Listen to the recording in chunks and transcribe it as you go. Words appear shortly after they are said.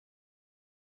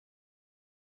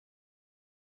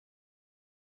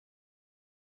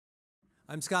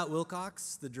I'm Scott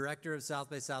Wilcox, the Director of South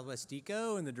by Southwest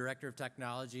Eco and the Director of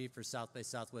Technology for South by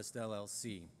Southwest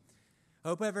LLC.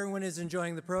 Hope everyone is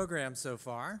enjoying the program so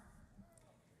far.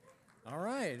 All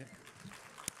right.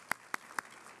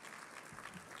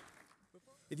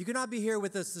 If you could not be here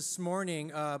with us this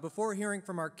morning, before hearing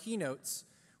from our keynotes,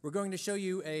 we're going to show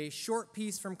you a short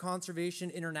piece from Conservation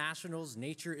International's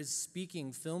Nature is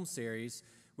Speaking film series,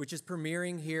 which is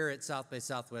premiering here at South by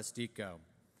Southwest Eco.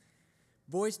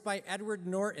 Voiced by Edward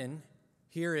Norton,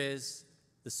 here is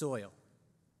The Soil.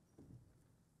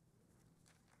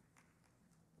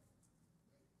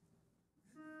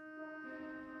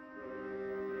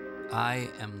 I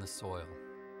am the soil.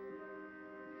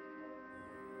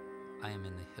 I am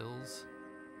in the hills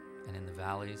and in the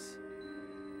valleys,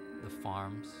 the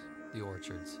farms, the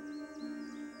orchards.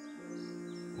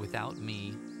 Without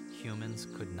me, humans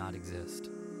could not exist.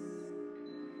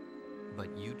 But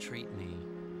you treat me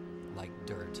like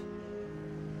dirt.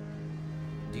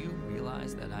 Do you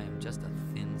realize that I am just a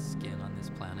thin skin on this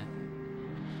planet?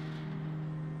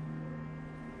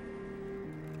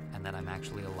 And that I'm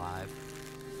actually alive,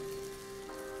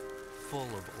 full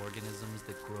of organisms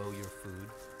that grow your food?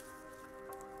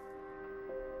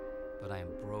 But I am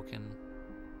broken,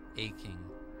 aching,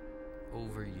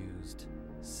 overused,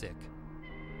 sick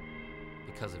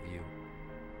because of you.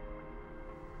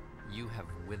 You have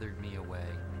withered me away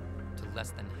to less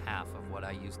than half of what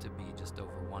I used to be just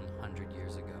over 100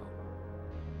 years ago.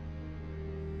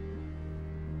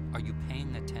 Are you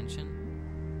paying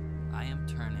attention? I am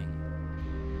turning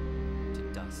to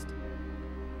dust.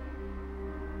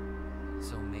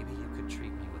 So maybe you could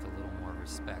treat me with a little more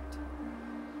respect.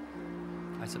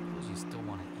 I suppose you still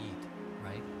want to eat,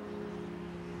 right?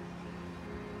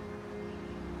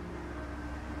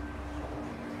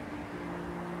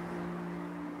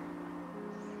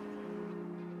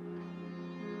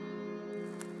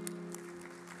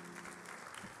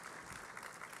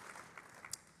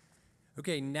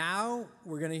 Okay, now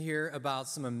we're going to hear about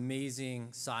some amazing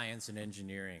science and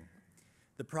engineering.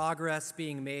 The progress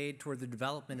being made toward the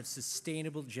development of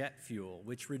sustainable jet fuel,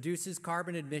 which reduces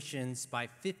carbon emissions by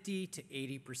 50 to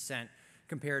 80%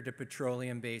 compared to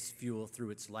petroleum-based fuel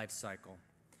through its life cycle.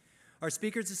 Our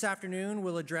speakers this afternoon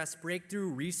will address breakthrough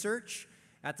research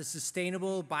at the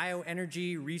Sustainable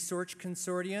Bioenergy Research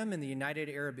Consortium in the United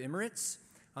Arab Emirates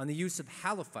on the use of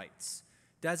halophytes,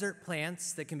 desert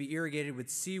plants that can be irrigated with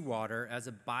seawater as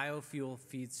a biofuel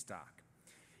feedstock,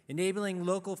 enabling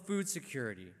local food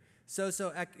security,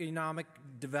 socio-economic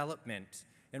development,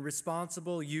 and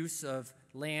responsible use of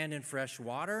land and fresh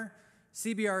water.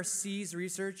 SBRC's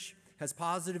research has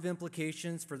positive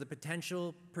implications for the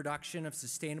potential production of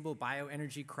sustainable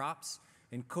bioenergy crops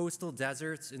in coastal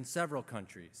deserts in several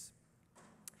countries.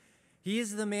 He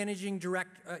is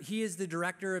the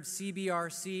director of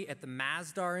SBRC at the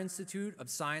Masdar Institute of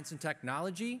Science and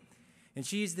Technology, and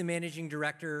she's the managing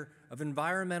director of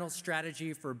environmental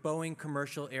strategy for Boeing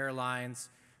Commercial Airlines.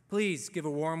 Please give a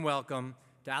warm welcome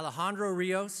to Alejandro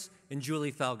Rios and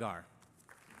Julie Felgar.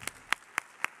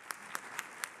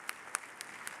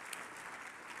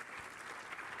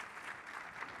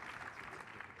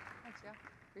 Thanks, Jeff.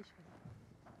 Appreciate it.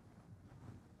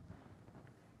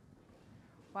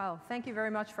 Wow, thank you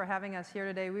very much for having us here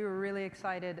today. We were really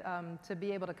excited to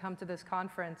be able to come to this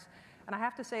conference. And I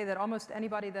have to say that almost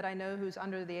anybody that I know who's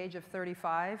under the age of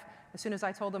 35, as soon as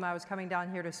I told them I was coming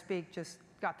down here to speak, just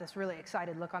got this really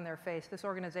excited look on their face. This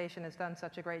organization has done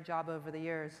such a great job over the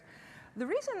years. The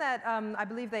reason that I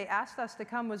believe they asked us to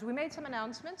come was we made some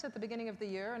announcements at the beginning of the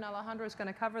year, and Alejandro is going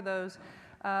to cover those,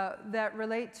 that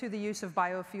relate to the use of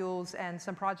biofuels and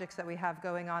some projects that we have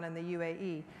going on in the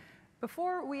UAE.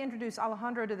 Before we introduce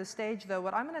Alejandro to the stage, though,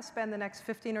 what I'm going to spend the next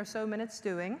 15 or so minutes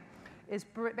doing is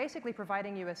basically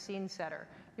providing you a scene setter.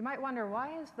 You might wonder,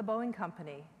 why is the Boeing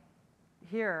company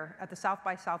here at the South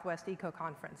by Southwest Eco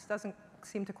Conference? Doesn't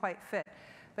seem to quite fit.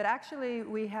 But actually,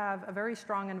 we have a very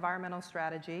strong environmental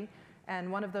strategy,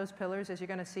 and one of those pillars, as you're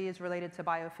going to see, is related to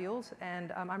biofuels,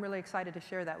 and I'm really excited to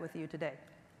share that with you today.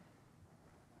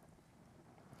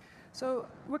 So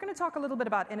we're going to talk a little bit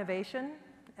about innovation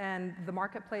and the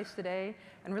marketplace today,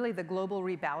 and really the global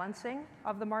rebalancing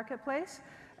of the marketplace.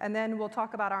 And then we'll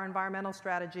talk about our environmental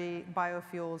strategy,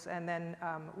 biofuels, and then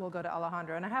we'll go to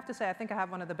Alejandro. And I have to say, I think I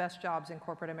have one of the best jobs in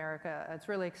corporate America. It's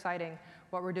really exciting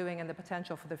what we're doing and the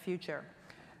potential for the future.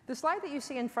 The slide that you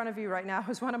see in front of you right now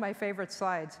is one of my favorite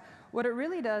slides. What it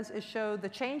really does is show the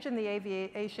change in the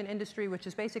aviation industry, which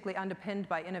is basically underpinned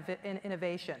by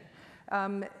innovation.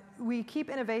 We keep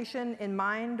innovation in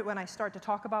mind when I start to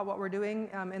talk about what we're doing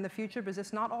in the future, because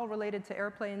it's not all related to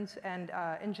airplanes and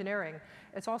engineering.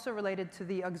 It's also related to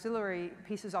the auxiliary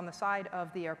pieces on the side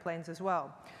of the airplanes as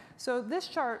well. So this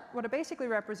chart, what it basically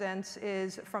represents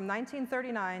is from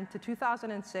 1939 to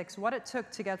 2006, what it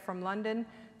took to get from London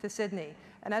to Sydney.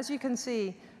 And as you can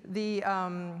see,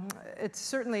 it's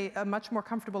certainly a much more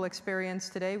comfortable experience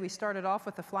today. We started off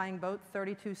with the flying boat,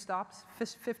 32 stops,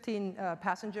 15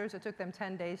 passengers. It took them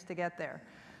 10 days to get there.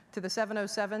 To the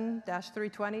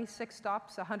 707-320, 6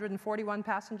 stops, 141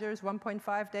 passengers,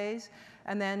 1.5 days.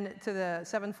 And then to the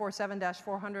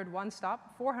 747-400, 1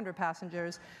 stop, 400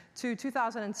 passengers. To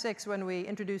 2006, when we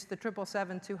introduced the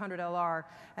 777-200LR,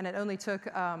 and it only took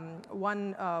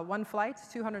one flight,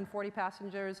 240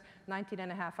 passengers,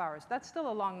 19.5 hours. That's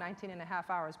still a long 19.5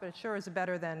 hours, but it sure is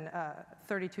better than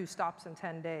 32 stops in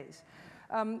 10 days.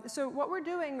 So what we're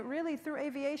doing really through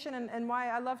aviation, and why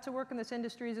I love to work in this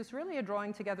industry, is it's really a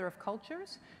drawing together of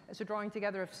cultures. It's a drawing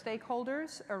together of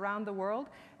stakeholders around the world.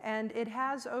 And it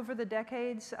has, over the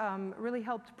decades, really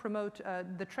helped promote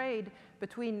the trade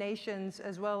between nations,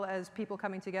 as well as people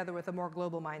coming together with a more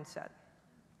global mindset.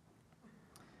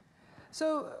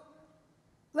 So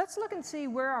let's look and see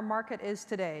where our market is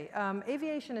today.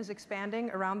 Aviation is expanding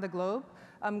around the globe.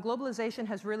 Globalization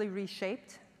has really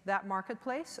reshaped that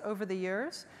marketplace over the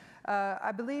years.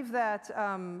 I believe that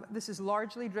this is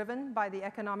largely driven by the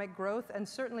economic growth and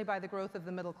certainly by the growth of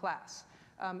the middle class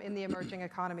in the emerging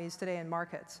economies today and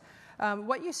markets.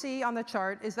 What you see on the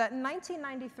chart is that in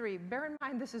 1993, bear in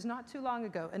mind this is not too long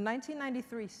ago, in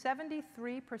 1993,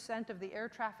 73% of the air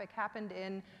traffic happened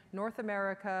in North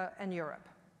America and Europe.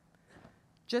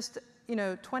 Just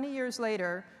 20 years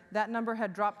later, that number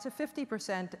had dropped to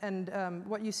 50%, and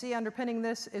what you see underpinning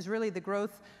this is really the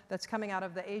growth that's coming out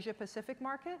of the Asia-Pacific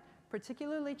market,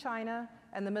 particularly China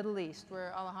and the Middle East,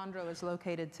 where Alejandro is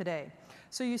located today.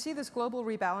 So you see this global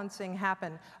rebalancing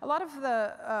happen. A lot of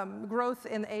the growth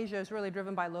in Asia is really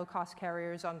driven by low-cost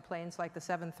carriers on planes like the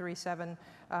 737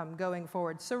 going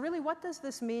forward. So really, what does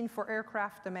this mean for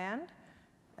aircraft demand?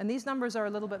 And these numbers are a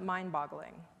little bit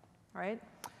mind-boggling, right?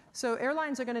 So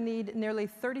airlines are going to need nearly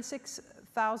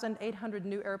 36,800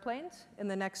 new airplanes in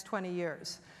the next 20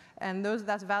 years. And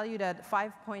that's valued at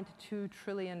 $5.2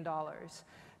 trillion.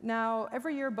 Now,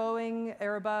 every year, Boeing,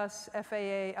 Airbus,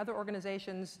 FAA, other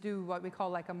organizations do what we call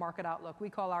like a market outlook. We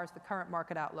call ours the current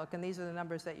market outlook, and these are the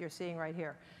numbers that you're seeing right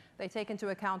here. They take into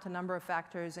account a number of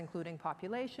factors, including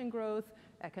population growth,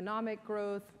 economic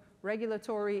growth,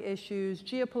 regulatory issues,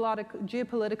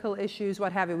 geopolitical issues,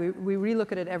 what have you. We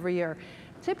relook at it every year.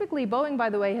 Typically, Boeing, by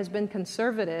the way, has been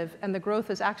conservative, and the growth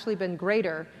has actually been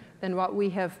greater than what we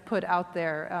have put out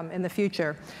there in the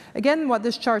future. Again, what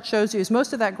this chart shows you is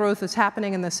most of that growth is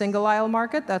happening in the single-aisle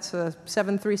market. That's the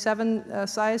 737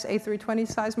 size, A320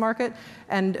 size market,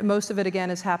 and most of it,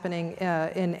 again, is happening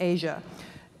in Asia.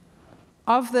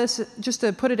 Of this, just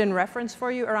to put it in reference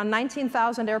for you, around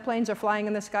 19,000 airplanes are flying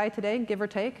in the sky today, give or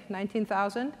take,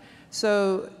 19,000.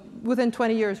 So within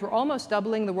 20 years, we're almost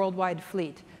doubling the worldwide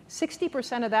fleet.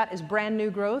 60% of that is brand new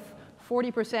growth.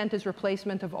 40% is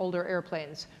replacement of older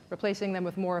airplanes, replacing them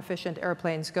with more efficient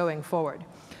airplanes going forward.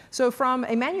 So from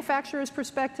a manufacturer's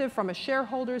perspective, from a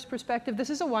shareholder's perspective, this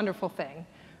is a wonderful thing,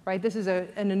 right? This is an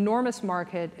enormous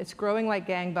market. It's growing like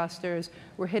gangbusters.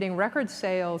 We're hitting record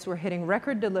sales. We're hitting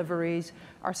record deliveries.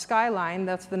 Our skyline,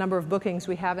 that's the number of bookings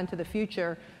we have into the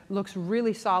future, looks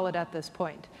really solid at this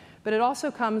point. But it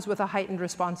also comes with a heightened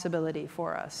responsibility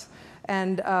for us.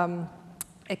 And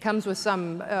it comes with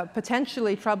some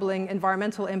potentially troubling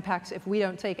environmental impacts if we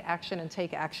don't take action and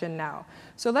take action now.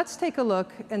 So let's take a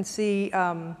look and see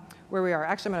where we are.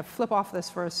 Actually, I'm going to flip off this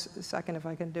for a second if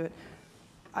I can do it.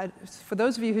 For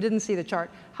those of you who didn't see the chart,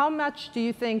 how much do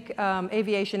you think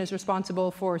aviation is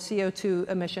responsible for CO2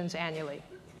 emissions annually?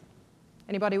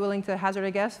 Anybody willing to hazard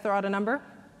a guess, throw out a number?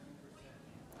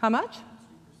 How much?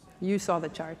 You saw the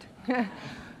chart.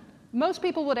 Most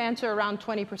people would answer around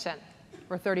 20%.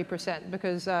 Or 30%,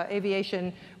 because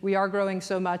aviation, we are growing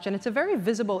so much, and it's a very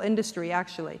visible industry,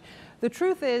 actually. The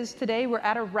truth is, today we're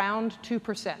at around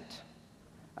 2%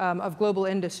 of global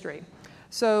industry.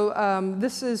 So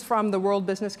this is from the World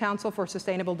Business Council for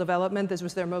Sustainable Development. This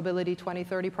was their Mobility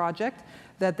 2030 project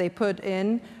that they put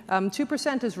in.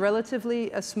 2% is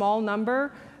relatively a small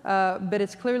number, but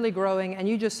it's clearly growing, and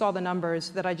you just saw the numbers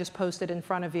that I just posted in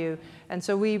front of you. And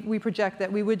so we project that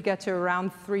we would get to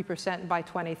around 3% by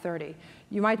 2030.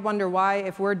 You might wonder why,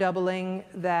 if we're doubling,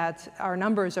 that our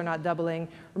numbers are not doubling.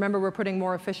 Remember, we're putting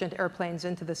more efficient airplanes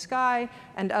into the sky,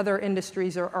 and other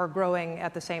industries are growing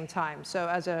at the same time. So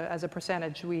as a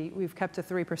percentage, we've kept to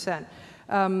 3%.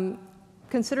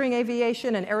 considering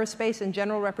aviation and aerospace in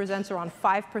general represents around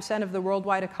 5% of the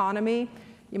worldwide economy,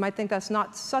 you might think that's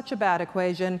not such a bad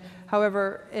equation.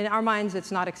 However, in our minds,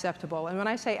 it's not acceptable. And when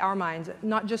I say our minds,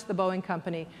 not just the Boeing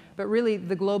company, but really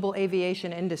the global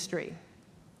aviation industry.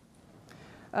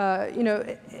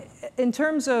 In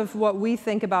terms of what we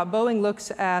think about, Boeing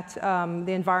looks at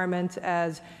the environment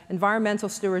as environmental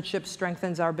stewardship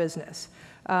strengthens our business.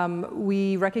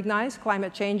 We recognize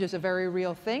climate change is a very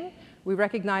real thing. We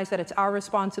recognize that it's our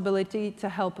responsibility to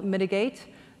help mitigate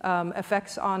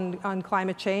effects on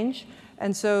climate change.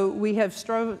 And so we have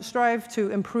strived to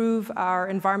improve our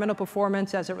environmental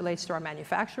performance as it relates to our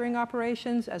manufacturing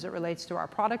operations, as it relates to our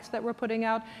products that we're putting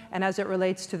out, and as it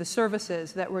relates to the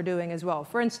services that we're doing as well.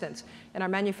 For instance, in our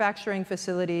manufacturing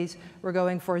facilities, we're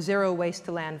going for zero waste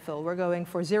to landfill. We're going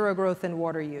for zero growth in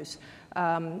water use.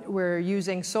 We're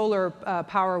using solar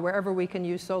power wherever we can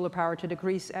use solar power to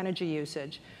decrease energy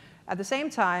usage. At the same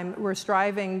time, we're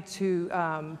striving to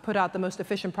put out the most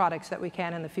efficient products that we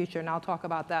can in the future, and I'll talk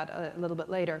about that a little bit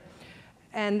later.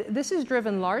 And this is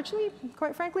driven largely,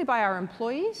 quite frankly, by our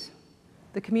employees,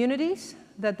 the communities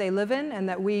that they live in and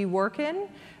that we work in,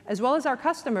 as well as our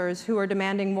customers who are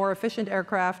demanding more efficient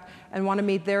aircraft and want to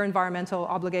meet their environmental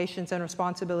obligations and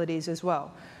responsibilities as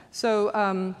well.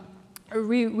 So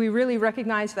we really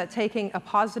recognize that taking a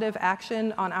positive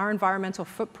action on our environmental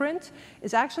footprint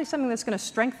is actually something that's going to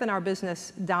strengthen our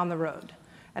business down the road.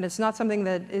 And it's not something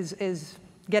that is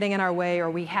getting in our way, or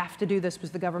we have to do this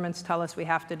because the governments tell us we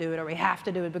have to do it, or we have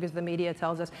to do it because the media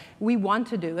tells us. We want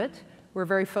to do it. We're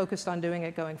very focused on doing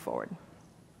it going forward.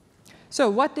 So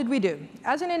what did we do?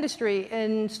 As an industry,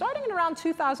 starting in around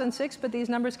 2006, but these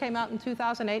numbers came out in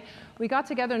 2008, we got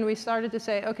together and we started to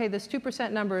say, okay, this 2%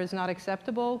 number is not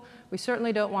acceptable. We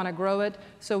certainly don't want to grow it.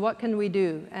 So what can we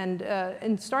do? And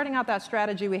in starting out that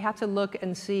strategy, we had to look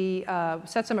and see,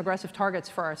 set some aggressive targets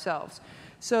for ourselves.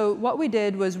 So what we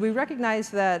did was we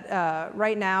recognized that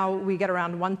right now we get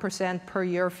around 1% per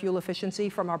year fuel efficiency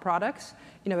from our products,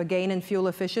 a gain in fuel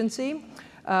efficiency.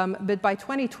 But by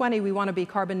 2020, we want to be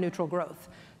carbon neutral growth.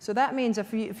 So that means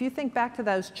if you think back to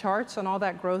those charts on all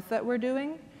that growth that we're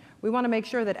doing, we want to make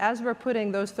sure that as we're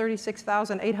putting those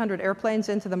 36,800 airplanes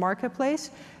into the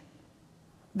marketplace,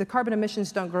 the carbon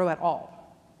emissions don't grow at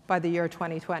all by the year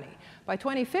 2020. By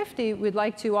 2050, we'd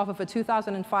like to, off of a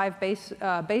 2005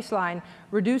 baseline,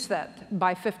 reduce that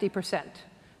by 50%.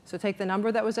 So take the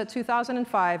number that was at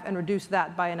 2005 and reduce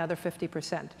that by another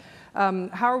 50%.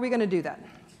 How are we going to do that?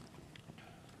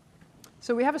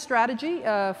 So we have a strategy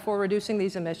for reducing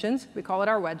these emissions. We call it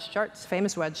our wedge chart, it's a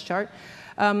famous wedge chart.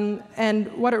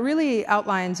 And what it really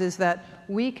outlines is that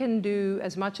we can do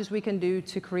as much as we can do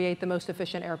to create the most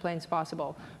efficient airplanes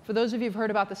possible. For those of you who've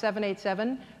heard about the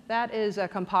 787, that is a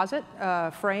composite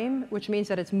frame, which means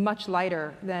that it's much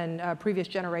lighter than previous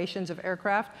generations of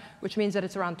aircraft, which means that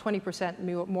it's around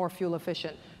 20% more fuel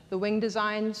efficient. The wing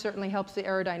design certainly helps the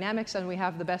aerodynamics, and we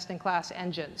have the best-in-class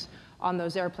engines on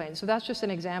those airplanes. So that's just an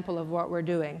example of what we're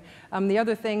doing. The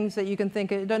other things that you can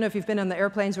think, I don't know if you've been on the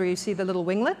airplanes where you see the little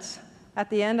winglets at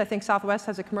the end. I think Southwest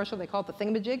has a commercial, they call it the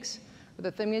thingamajigs, or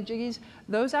the thingamajiggies.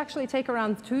 Those actually take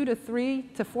around 2 to 3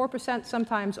 to 4%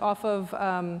 sometimes off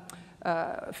of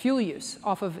fuel use,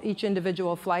 off of each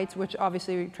individual flight, which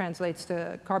obviously translates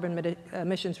to carbon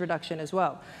emissions reduction as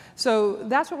well. So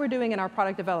that's what we're doing in our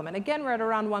product development. Again, we're at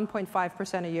around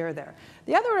 1.5% a year there.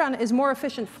 The other one is more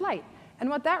efficient flight. And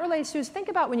what that relates to is think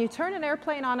about when you turn an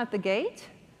airplane on at the gate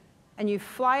and you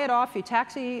fly it off, you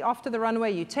taxi off to the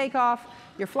runway, you take off,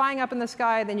 you're flying up in the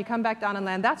sky, then you come back down and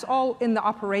land. That's all in the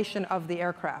operation of the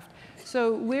aircraft.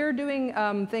 So we're doing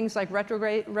things like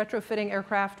retrofitting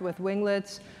aircraft with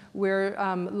winglets. We're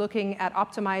looking at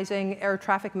optimizing air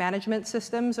traffic management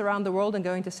systems around the world and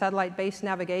going to satellite-based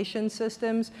navigation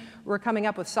systems. We're coming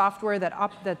up with software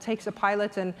that takes a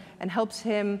pilot and helps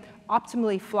him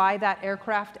optimally fly that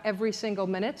aircraft every single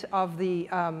minute of the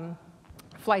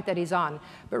flight that he's on.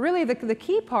 But really, the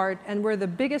key part, and where the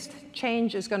biggest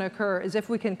change is going to occur, is if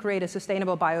we can create a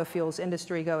sustainable biofuels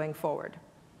industry going forward.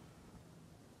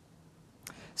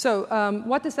 So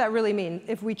what does that really mean?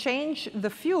 If we change the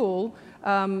fuel,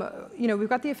 we've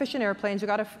got the efficient airplanes, we've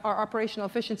got our operational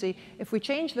efficiency. If we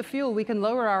change the fuel, we can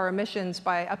lower our emissions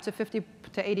by up to 50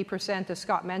 to 80%, as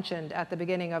Scott mentioned at the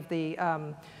beginning of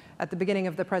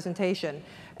the presentation.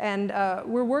 And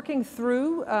we're working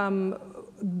through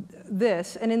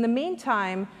this. And in the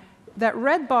meantime, that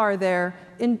red bar there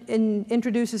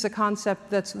introduces a concept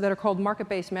that are called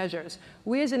market-based measures.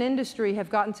 We as an industry have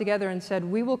gotten together and said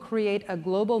we will create a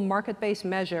global market-based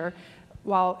measure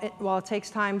while it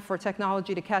takes time for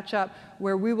technology to catch up,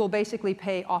 where we will basically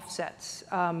pay offsets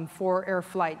for air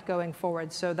flight going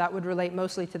forward. So that would relate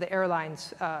mostly to the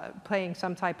airlines paying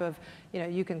some type of,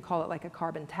 you can call it like a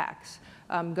carbon tax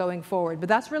going forward. But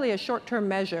that's really a short-term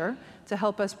measure to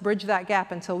help us bridge that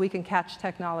gap until we can catch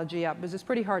technology up, because it's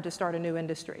pretty hard to start a new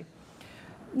industry.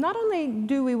 Not only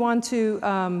do we want to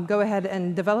go ahead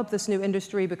and develop this new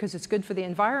industry because it's good for the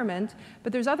environment,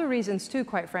 but there's other reasons too,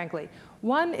 quite frankly.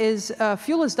 One is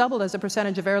fuel has doubled as a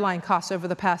percentage of airline costs over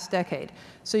the past decade.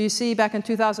 So you see back in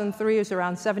 2003 it was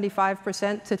around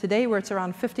 75% to today where it's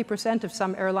around 50% of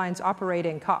some airlines'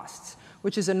 operating costs,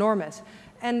 which is enormous.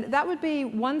 And that would be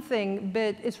one thing,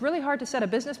 but it's really hard to set a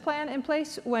business plan in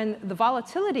place when the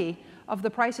volatility of the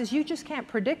prices, you just can't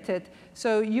predict it.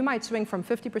 So you might swing from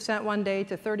 50% one day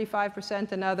to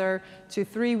 35% another, to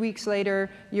 3 weeks later,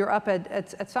 you're up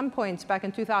at some points, back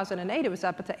in 2008, it was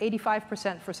up to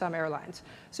 85% for some airlines.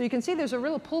 So you can see there's a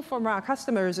real pull from our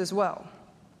customers as well.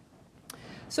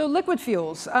 So liquid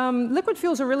fuels. Liquid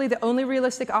fuels are really the only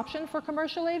realistic option for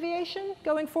commercial aviation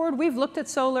going forward. We've looked at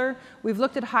solar, we've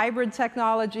looked at hybrid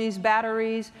technologies,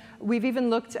 batteries, we've even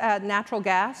looked at natural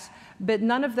gas, but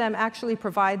none of them actually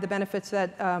provide the benefits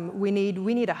that we need.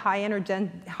 We need a high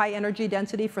energy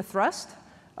density for thrust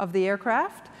of the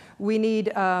aircraft. We need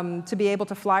to be able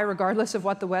to fly regardless of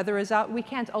what the weather is out. We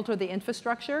can't alter the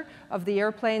infrastructure of the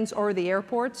airplanes or the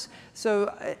airports.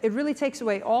 So it really takes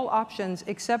away all options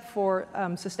except for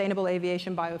sustainable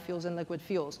aviation, biofuels, and liquid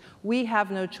fuels. We have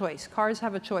no choice. Cars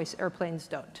have a choice, airplanes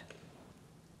don't.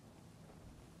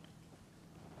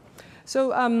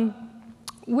 So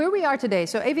where we are today,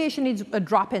 so aviation needs a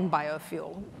drop-in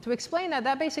biofuel. To explain that,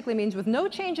 that basically means with no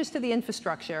changes to the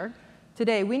infrastructure,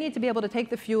 today, we need to be able to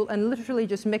take the fuel and literally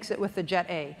just mix it with the Jet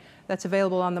A that's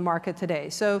available on the market today.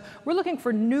 So we're looking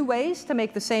for new ways to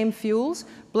make the same fuels,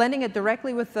 blending it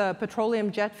directly with the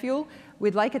petroleum jet fuel.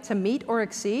 We'd like it to meet or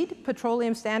exceed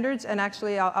petroleum standards, and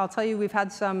actually, I'll tell you, we've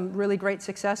had some really great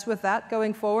success with that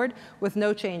going forward with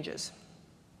no changes.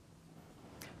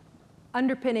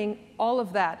 Underpinning all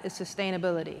of that is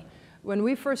sustainability. When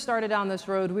we first started down this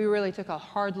road, we really took a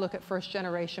hard look at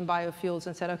first-generation biofuels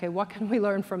and said, okay, what can we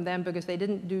learn from them because they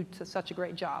didn't do such a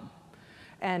great job.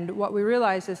 And what we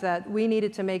realized is that we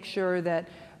needed to make sure that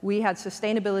we had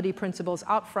sustainability principles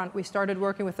out front. We started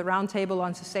working with the Roundtable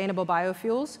on Sustainable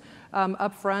Biofuels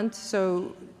up front.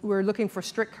 So we're looking for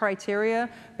strict criteria.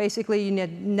 Basically, you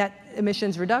need net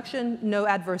emissions reduction, no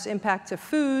adverse impact to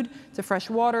food, to fresh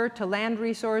water, to land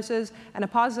resources, and a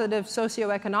positive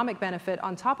socio-economic benefit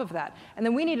on top of that. And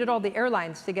then we needed all the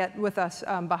airlines to get with us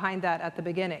behind that at the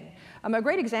beginning. A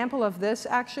great example of this,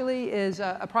 actually, is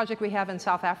a project we have in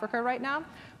South Africa right now,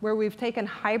 where we've taken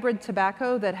hybrid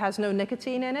tobacco that has no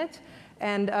nicotine in it.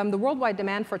 And the worldwide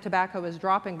demand for tobacco is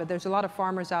dropping, but there's a lot of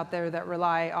farmers out there that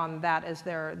rely on that as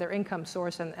their income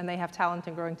source, and they have talent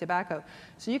in growing tobacco.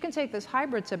 So you can take this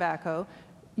hybrid tobacco,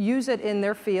 use it in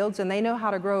their fields, and they know how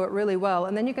to grow it really well.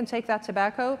 And then you can take that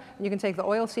tobacco, and you can take the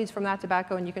oil seeds from that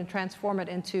tobacco, and you can transform it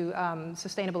into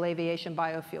sustainable aviation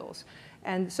biofuels.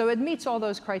 And so it meets all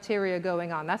those criteria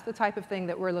going on. That's the type of thing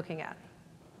that we're looking at.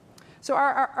 So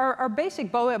our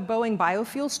basic Boeing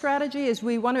biofuel strategy is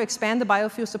we want to expand the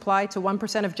biofuel supply to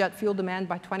 1% of jet fuel demand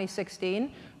by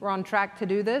 2016. We're on track to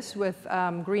do this with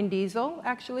green diesel.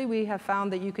 Actually, we have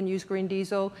found that you can use green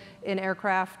diesel in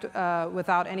aircraft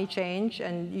without any change,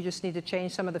 and you just need to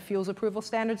change some of the fuels approval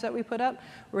standards that we put up.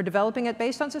 We're developing it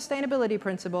based on sustainability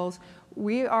principles.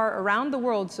 We are around the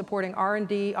world supporting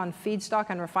R&D on feedstock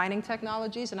and refining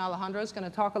technologies, and Alejandro is going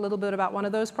to talk a little bit about one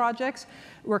of those projects.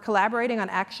 We're collaborating on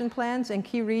action plans in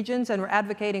key regions, and we're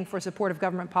advocating for supportive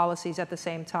government policies at the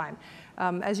same time.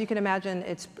 As you can imagine,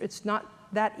 it's not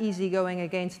that easy going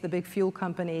against the big fuel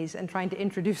companies and trying to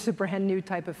introduce a brand new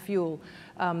type of fuel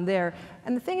there.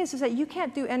 And the thing is that you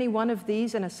can't do any one of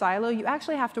these in a silo. You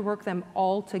actually have to work them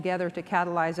all together to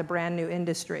catalyze a brand new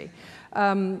industry.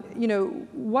 You know,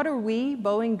 what are we,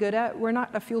 Boeing, good at? We're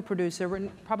not a fuel producer. We're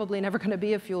probably never going to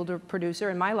be a fuel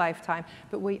producer in my lifetime,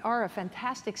 but we are a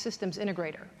fantastic systems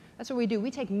integrator. That's what we do. We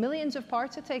take millions of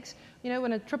parts. It takes, you know,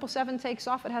 when a 777 takes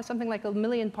off, it has something like 1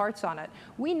 million parts on it.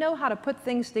 We know how to put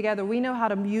things together. We know how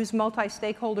to use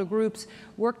multi-stakeholder groups,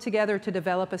 work together to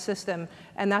develop a system,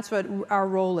 and that's what our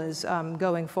role is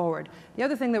going forward. The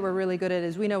other thing that we're really good at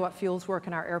is we know what fuels work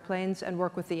in our airplanes and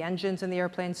work with the engines in the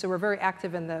airplanes, so we're very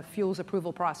active in the fuels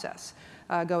approval process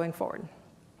going forward.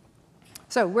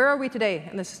 So where are we today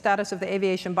in the status of the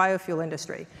aviation biofuel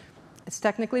industry? It's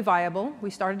technically viable. We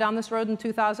started down this road in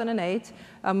 2008.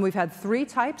 We've had 3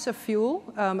 types of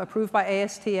fuel approved by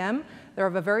ASTM. They're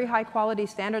of a very high quality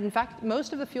standard. In fact,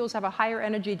 most of the fuels have a higher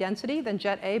energy density than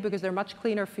Jet A because they're much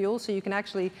cleaner fuels, so you can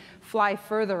actually fly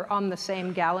further on the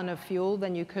same gallon of fuel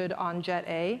than you could on Jet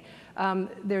A.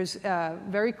 There's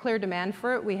very clear demand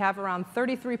for it. We have around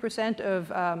 33%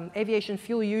 of aviation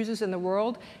fuel users in the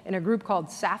world in a group called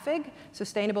SAFIG,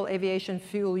 Sustainable Aviation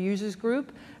Fuel Users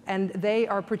Group, and they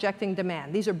are projecting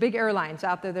demand. These are big airlines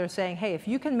out there that are saying, hey, if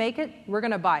you can make it, we're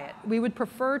going to buy it. We would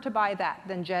prefer to buy that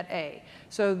than Jet A.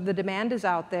 So the demand is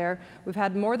out there. We've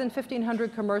had more than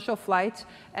 1,500 commercial flights.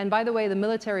 And by the way, the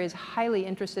military is highly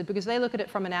interested because they look at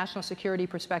it from a national security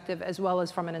perspective as well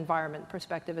as from an environment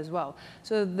perspective as well.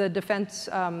 So the Defense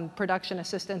Production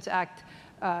Assistance Act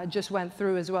just went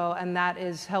through as well, and that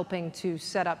is helping to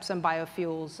set up some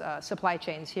biofuels supply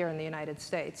chains here in the United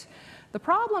States. The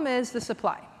problem is the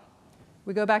supply.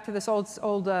 We go back to this old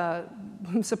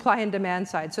supply and demand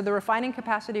side. So the refining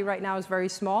capacity right now is very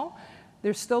small.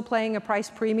 They're still paying a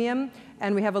price premium,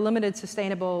 and we have a limited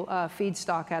sustainable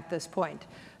feedstock at this point.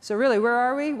 So really, where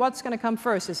are we? What's going to come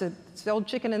first? Is it the old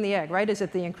chicken and the egg, right? Is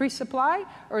it the increased supply,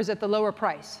 or is it the lower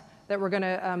price that we're going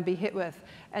to be hit with?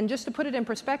 And just to put it in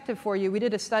perspective for you, we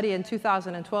did a study in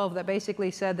 2012 that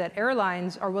basically said that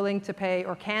airlines are willing to pay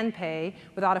or can pay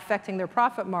without affecting their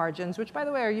profit margins, which, by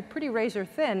the way, are pretty razor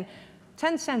thin,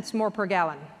 10 cents more per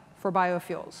gallon for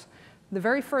biofuels. The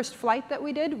very first flight that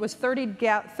we did was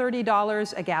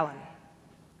 $30 a gallon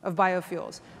of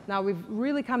biofuels. Now, we've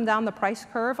really come down the price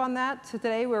curve on that. So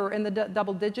today, we're in the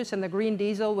double digits, and the green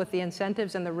diesel with the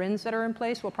incentives and the RINs that are in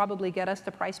place will probably get us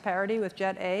to price parity with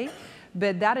Jet A.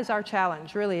 But that is our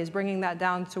challenge, really, is bringing that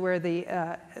down to where the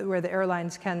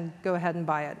airlines can go ahead and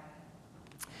buy it.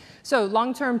 So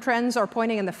long-term trends are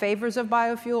pointing in the favors of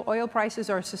biofuel. Oil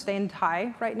prices are sustained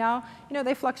high right now. You know,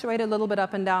 they fluctuate a little bit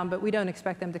up and down, but we don't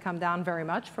expect them to come down very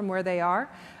much from where they are.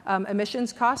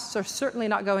 Emissions costs are certainly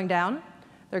not going down.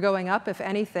 They're going up, if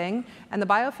anything. And the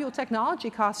biofuel technology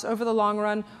costs over the long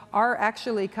run are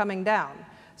actually coming down.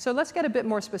 So let's get a bit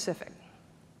more specific.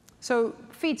 So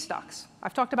feedstocks.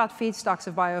 I've talked about feedstocks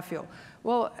of biofuel.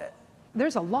 Well,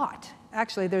 there's a lot.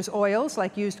 Actually, there's oils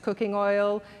like used cooking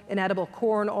oil, inedible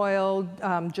corn oil,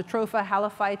 jatropha,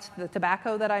 halophytes, the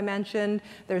tobacco that I mentioned.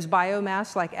 There's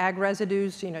biomass like ag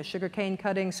residues, you know, sugarcane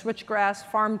cuttings, switchgrass,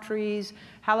 farm trees,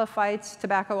 halophytes.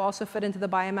 Tobacco also fit into the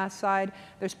biomass side.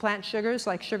 There's plant sugars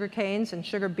like sugar canes and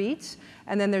sugar beets.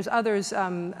 And then there's others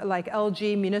like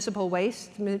LG municipal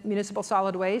waste, municipal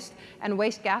solid waste, and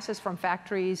waste gases from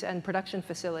factories and production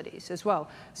facilities as well.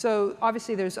 So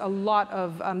obviously there's a lot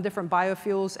of different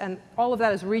biofuels, and all of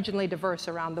that is regionally diverse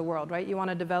around the world, right? You want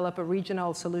to develop a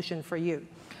regional solution for you.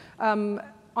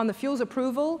 On the fuels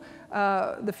approval,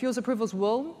 the fuels approvals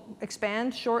will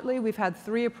expand shortly. We've had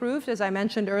 3 approved, as I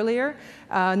mentioned earlier.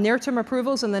 Near-term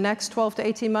approvals in the next 12 to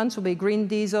 18 months will be green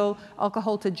diesel,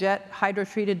 alcohol-to-jet,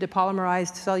 hydrotreated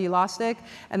depolymerized cellulosic,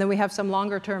 and then we have some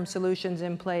longer-term solutions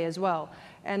in play as well.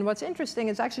 And what's interesting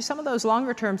is actually some of those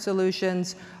longer-term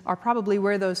solutions are probably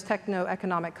where those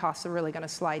techno-economic costs are really going to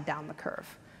slide down the curve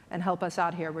and help us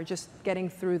out here. We're just getting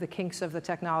through the kinks of the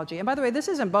technology. And by the way, this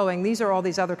isn't Boeing. These are all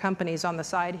these other companies on the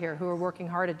side here who are working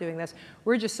hard at doing this.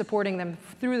 We're just supporting them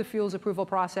through the fuels approval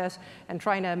process and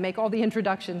trying to make all the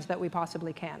introductions that we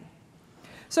possibly can.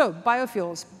 So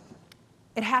biofuels.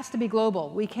 It has to be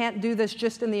global. We can't do this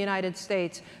just in the United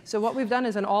States. So what we've done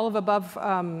is an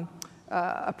all-of-above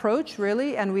approach,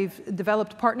 really, and we've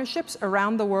developed partnerships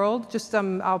around the world. Just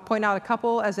I'll point out a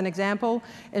couple as an example.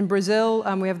 In Brazil,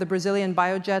 we have the Brazilian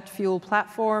Biojet fuel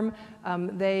platform.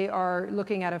 They are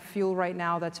looking at a fuel right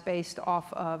now that's based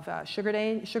off of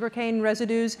sugarcane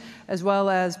residues, as well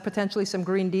as potentially some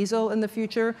green diesel in the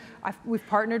future. We've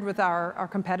partnered with our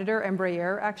competitor,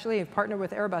 Embraer, actually. We've partnered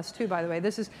with Airbus, too, by the way.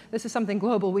 This is something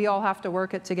global. We all have to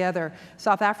work it together.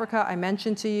 South Africa, I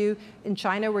mentioned to you. In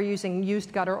China, we're using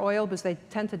used gutter oil because they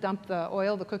tend to dump the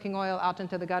oil, the cooking oil, out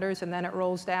into the gutters, and then it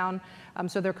rolls down.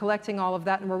 So they're collecting all of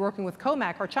that, and we're working with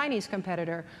Comac, our Chinese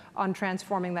competitor, on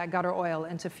transforming that gutter oil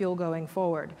into fuel going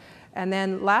forward. And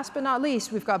then last but not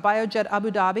least, we've got Biojet Abu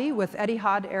Dhabi with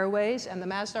Etihad Airways and the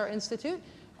Masdar Institute.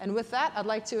 And with that, I'd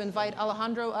like to invite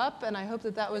Alejandro up, and I hope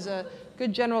that that was a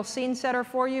good general scene setter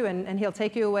for you, and he'll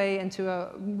take you away into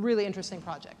a really interesting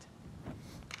project.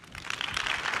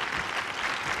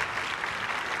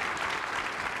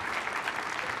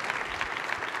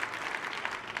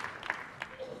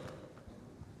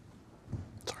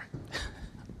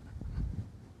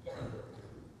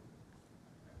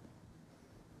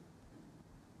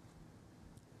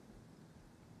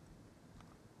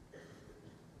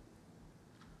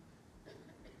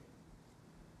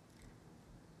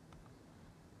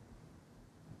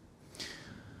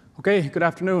 Okay, good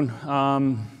afternoon.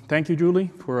 Thank you, Julie,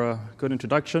 for a good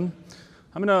introduction.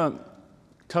 I'm going to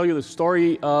tell you the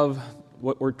story of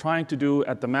what we're trying to do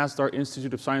at the Masdar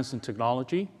Institute of Science and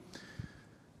Technology.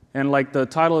 And like the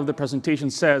title of the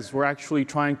presentation says, we're actually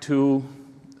trying to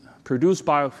produce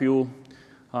biofuel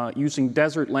using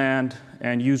desert land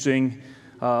and using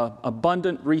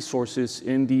abundant resources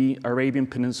in the Arabian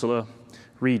Peninsula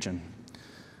region.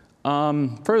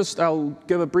 First, I'll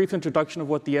give a brief introduction of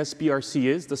what the SBRC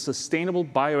is. The Sustainable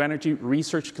Bioenergy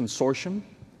Research Consortium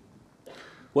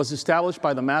was established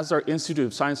by the Masdar Institute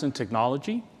of Science and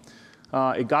Technology.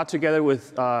 It got together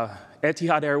with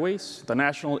Etihad Airways, the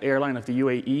national airline of the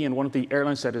UAE, and one of the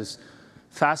airlines that is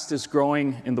fastest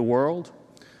growing in the world.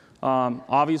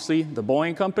 Obviously, the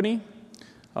Boeing company,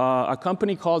 a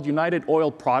company called United Oil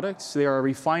Products. They are a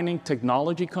refining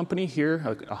technology company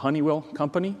here, a Honeywell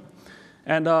company.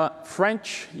 And a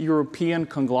French-European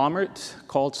conglomerate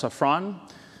called Safran,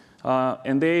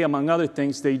 and they, among other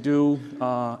things, they do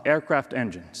aircraft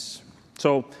engines.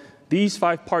 So these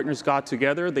 5 partners got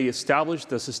together. They established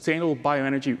the Sustainable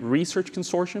Bioenergy Research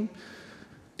Consortium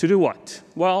to do what?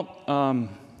 Well,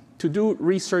 to do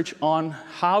research on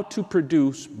how to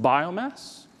produce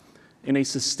biomass in a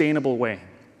sustainable way.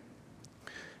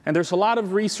 And there's a lot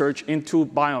of research into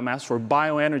biomass or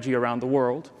bioenergy around the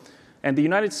world. And the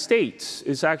United States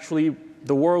is actually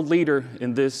the world leader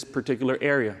in this particular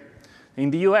area. In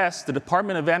the US, the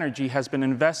Department of Energy has been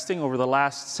investing over the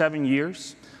last 7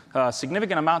 years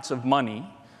significant amounts of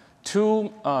money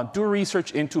to do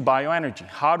research into bioenergy.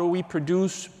 How do we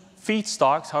produce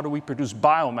feedstocks? How do we produce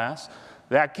biomass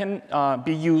that can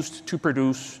be used to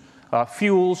produce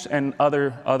fuels and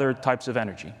other types of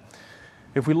energy?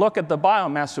 If we look at the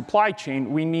biomass supply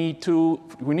chain, we need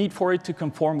for it to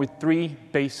conform with 3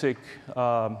 basic,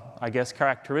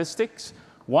 characteristics.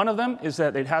 One of them is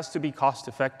that it has to be cost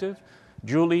effective.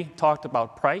 Julie talked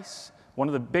about price. One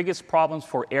of the biggest problems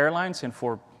for airlines and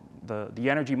for the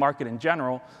energy market in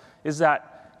general is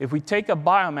that if we take a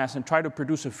biomass and try to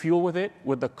produce a fuel with it,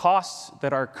 with the costs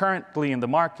that are currently in the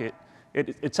market,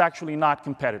 it's actually not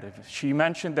competitive. She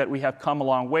mentioned that we have come a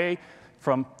long way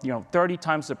from 30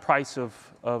 times the price of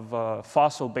a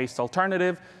fossil-based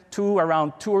alternative to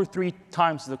around 2 or 3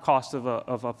 times the cost of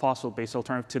a fossil-based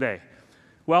alternative today.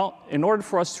 Well, in order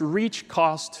for us to reach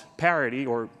cost parity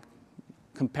or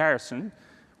comparison,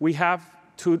 we have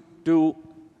to do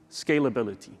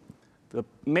scalability. The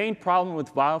main problem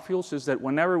with biofuels is that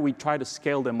whenever we try to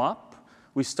scale them up,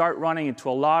 we start running into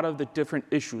a lot of the different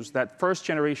issues that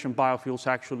first-generation biofuels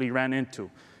actually ran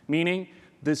into, meaning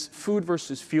this food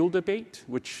versus fuel debate,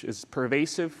 which is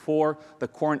pervasive for the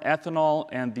corn ethanol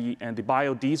and the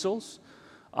biodiesels,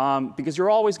 because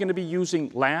you're always going to be using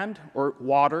land or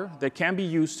water that can be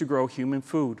used to grow human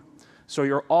food. So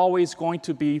you're always going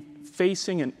to be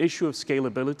facing an issue of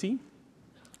scalability.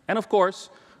 And of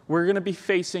course, we're going to be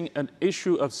facing an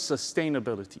issue of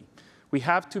sustainability. We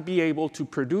have to be able to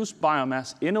produce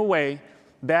biomass in a way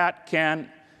that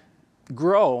can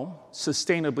grow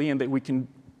sustainably and that we can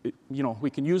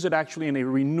use it actually in a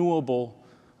renewable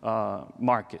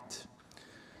market.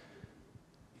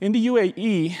 In the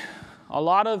UAE, a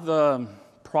lot of the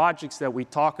projects that we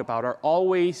talk about are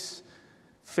always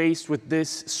faced with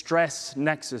this stress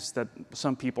nexus that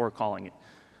some people are calling it.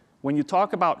 When you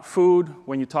talk about food,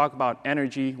 when you talk about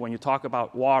energy, when you talk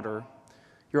about water,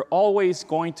 you're always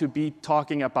going to be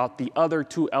talking about the other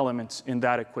 2 elements in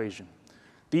that equation.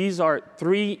 These are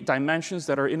 3 dimensions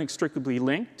that are inextricably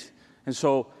linked. And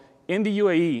so in the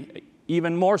UAE,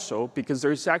 even more so, because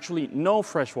there's actually no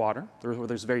fresh water,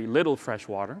 there's very little fresh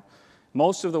water.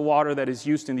 Most of the water that is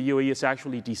used in the UAE is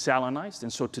actually desalinized.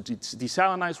 And so to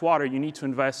desalinize water, you need to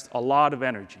invest a lot of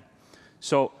energy.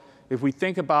 So if we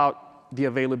think about the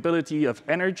availability of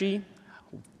energy,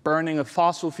 burning of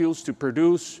fossil fuels to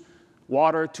produce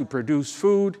water, to produce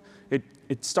food,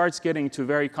 it starts getting to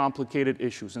very complicated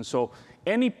issues. And so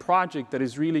any project that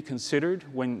is really considered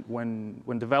when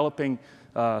developing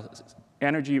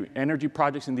energy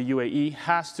projects in the UAE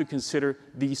has to consider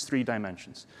these 3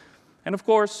 dimensions. And of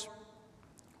course,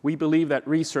 we believe that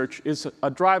research is a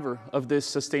driver of this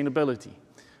sustainability.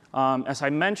 As I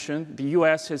mentioned, the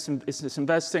US is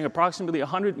investing approximately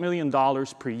 $100 million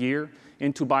per year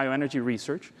into bioenergy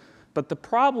research. But the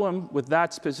problem with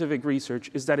that specific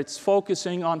research is that it's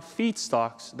focusing on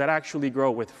feedstocks that actually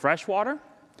grow with fresh water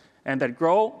and that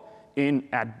grow in,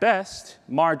 at best,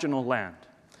 marginal land.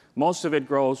 Most of it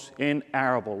grows in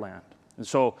arable land. And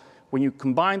so when you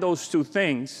combine those 2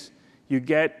 things, you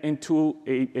get into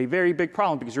a very big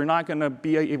problem because you're not going to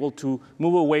be able to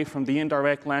move away from the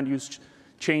indirect land use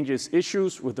changes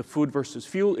issues with the food versus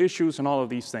fuel issues and all of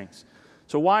these things.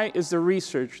 So why is the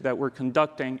research that we're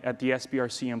conducting at the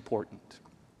SBRC important?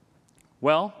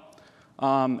 Well,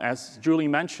 as Julie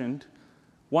mentioned,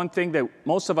 one thing that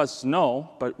most of us know,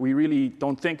 but we really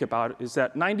don't think about, is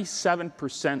that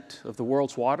 97% of the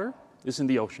world's water is in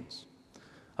the oceans.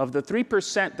 Of the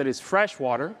 3% that is fresh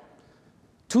water,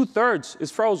 2/3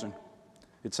 is frozen.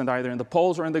 It's either in the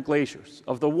poles or in the glaciers.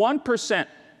 Of the 1%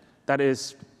 that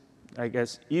is, I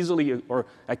guess, easily or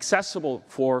accessible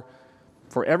for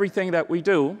everything that we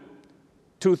do,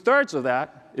 2/3 of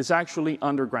that is actually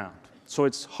underground. So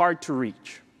it's hard to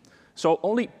reach. So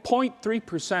only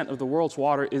 0.3% of the world's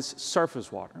water is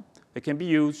surface water. It can be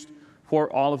used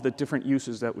for all of the different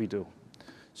uses that we do.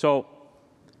 So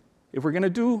if we're going to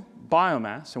do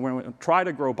biomass, and we're going to try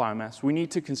to grow biomass, we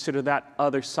need to consider that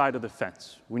other side of the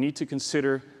fence. We need to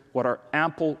consider what are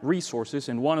ample resources,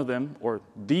 and one of them, or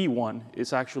the one,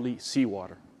 is actually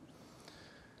seawater.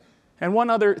 And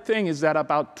one other thing is that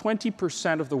about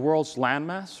 20% of the world's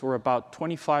landmass, or about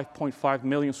 25.5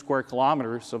 million square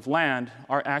kilometers of land,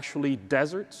 are actually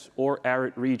deserts or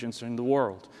arid regions in the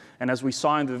world. And as we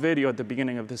saw in the video at the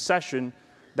beginning of this session,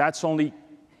 that's only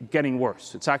getting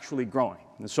worse. It's actually growing.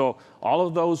 And so all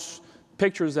of those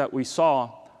pictures that we saw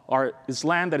is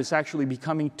land that is actually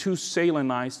becoming too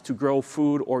salinized to grow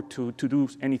food or to do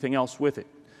anything else with it.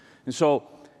 And so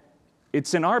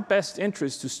it's in our best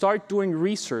interest to start doing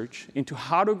research into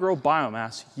how to grow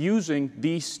biomass using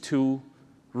these two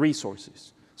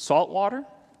resources, salt water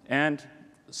and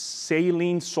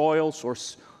saline soils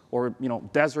or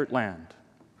desert land.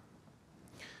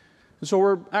 And so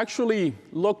we're actually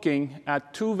looking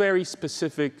at two very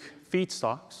specific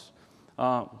feedstocks.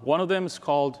 One of them is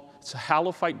called, it's a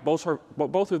halophyte.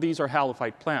 Both of these are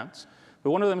halophyte plants,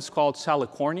 but one of them is called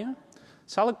Salicornia.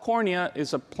 Salicornia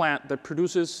is a plant that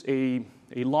produces a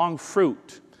long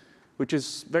fruit, which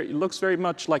looks very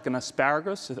much like an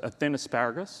asparagus, a thin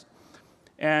asparagus.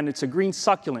 And it's a green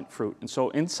succulent fruit. And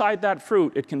so inside that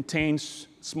fruit, it contains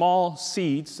small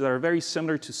seeds that are very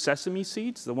similar to sesame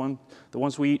seeds, the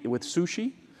ones we eat with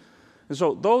sushi. And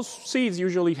so those seeds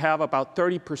usually have about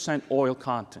 30% oil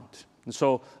content. And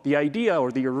so the idea,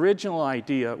 or the original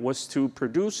idea, was to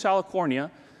produce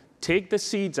Salicornia, take the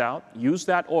seeds out, use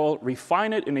that oil,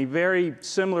 refine it in a very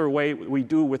similar way we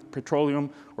do with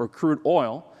petroleum or crude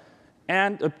oil,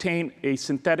 and obtain a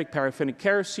synthetic paraffinic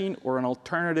kerosene or an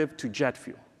alternative to jet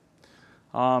fuel.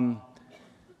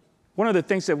 One of the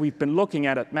things that we've been looking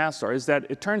at Masdar is that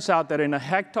it turns out that in a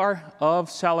hectare of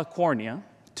Salicornia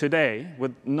today,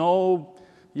 with no,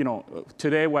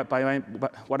 today, what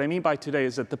I mean by today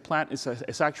is that the plant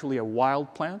is actually a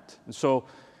wild plant. And so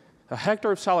a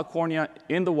hectare of Salicornia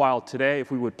in the wild today,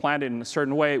 if we would plant it in a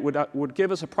certain way, would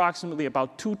give us approximately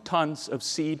about 2 tons of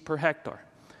seed per hectare.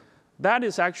 That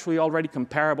is actually already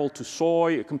comparable to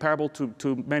soy, comparable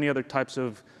to many other types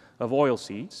of oil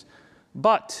seeds.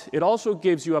 But it also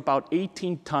gives you about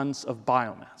 18 tons of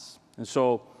biomass. And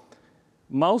so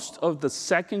most of the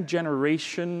second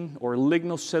generation or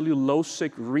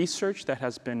lignocellulosic research that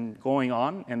has been going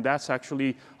on, and that's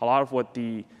actually a lot of what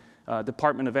the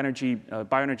Department of Energy,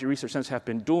 Bioenergy Research Centers have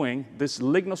been doing, this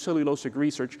lignocellulosic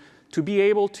research, to be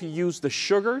able to use the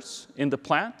sugars in the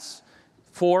plants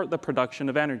for the production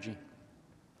of energy.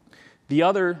 The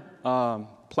other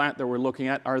plant that we're looking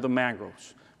at are the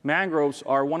mangroves. Mangroves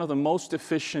are one of the most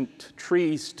efficient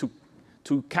trees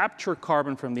to capture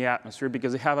carbon from the atmosphere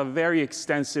because they have a very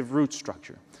extensive root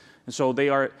structure. And so they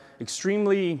are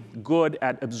extremely good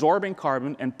at absorbing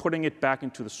carbon and putting it back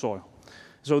into the soil.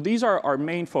 So these are our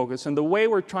main focus, and the way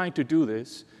we're trying to do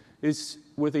this is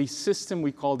with a system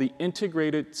we call the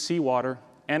Integrated Seawater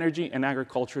Energy and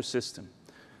Agriculture System.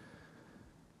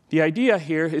 The idea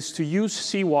here is to use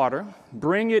seawater,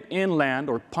 bring it inland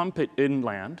or pump it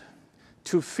inland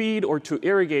to feed or to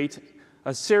irrigate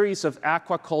a series of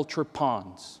aquaculture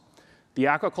ponds. The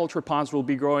aquaculture ponds will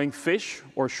be growing fish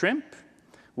or shrimp.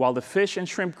 While the fish and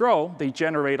shrimp grow, they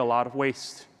generate a lot of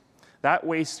waste. That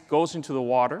waste goes into the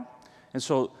water. And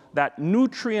so that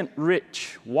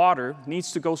nutrient-rich water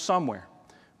needs to go somewhere.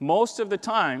 Most of the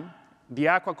time, the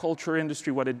aquaculture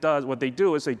industry, what they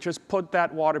do is they just put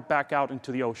that water back out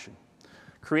into the ocean,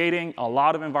 creating a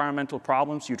lot of environmental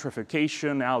problems,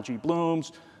 eutrophication, algae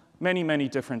blooms, many, many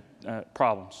different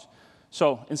problems.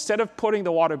 So instead of putting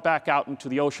the water back out into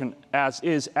the ocean as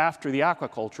is after the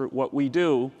aquaculture, what we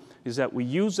do is that we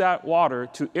use that water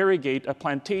to irrigate a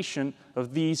plantation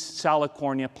of these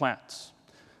Salicornia plants.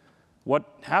 What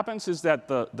happens is that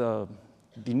the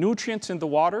nutrients in the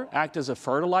water act as a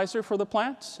fertilizer for the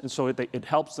plants, and so it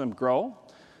helps them grow.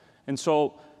 And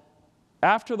so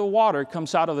after the water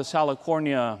comes out of the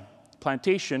Salicornia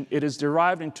plantation, it is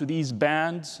derived into these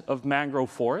bands of mangrove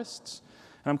forests.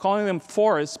 And I'm calling them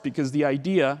forests because the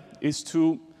idea is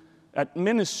to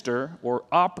administer or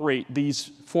operate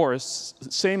these forests,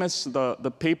 same as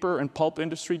the paper and pulp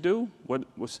industry do,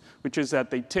 which is that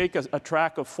they take a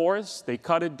tract of forest, they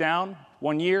cut it down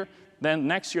 1 year, then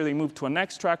next year they move to a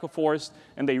next tract of forest,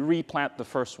 and they replant the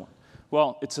first one.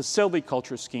 Well, it's a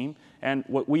silviculture scheme, and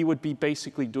what we would be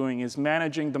basically doing is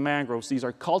managing the mangroves. These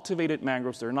are cultivated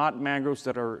mangroves. They're not mangroves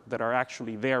that are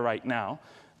actually there right now.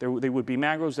 They would be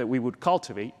mangroves that we would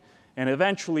cultivate, and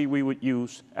eventually we would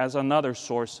use as another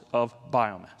source of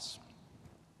biomass.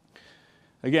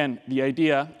 Again, the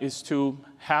idea is to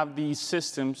have these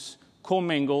systems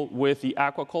commingle with the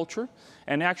aquaculture.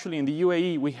 And actually in the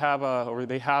UAE,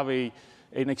 they have an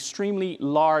extremely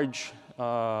large,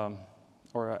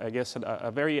 or I guess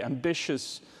a very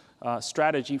ambitious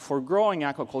strategy for growing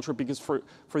aquaculture, because for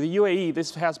the UAE,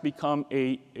 this has become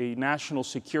a national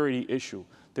security issue.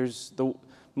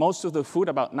 Most of the food,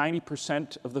 about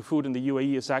 90% of the food in the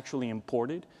UAE is actually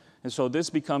imported. And so this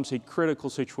becomes a critical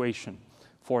situation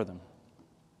for them.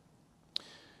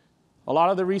 A lot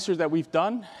of the research that we've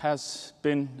done has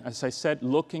been, as I said,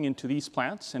 looking into these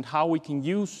plants and how we can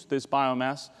use this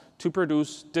biomass to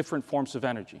produce different forms of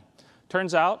energy.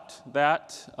 Turns out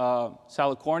that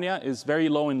Salicornia is very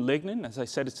low in lignin. As I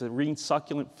said, it's a green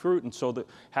succulent fruit, and so it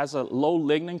has a low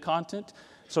lignin content.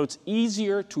 So it's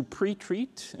easier to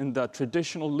pre-treat in the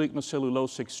traditional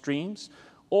lignocellulosic streams,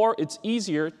 or it's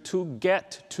easier to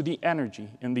get to the energy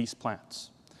in these plants.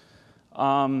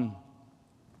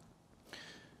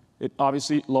 It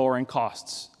obviously lowering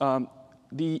costs.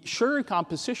 The sugar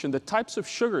composition, the types of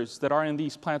sugars that are in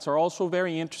these plants are also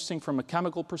very interesting from a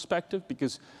chemical perspective,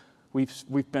 because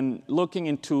we've been looking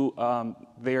into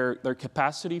their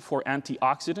capacity for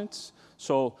antioxidants.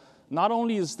 So not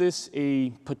only is this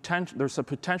there's a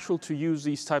potential to use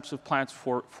these types of plants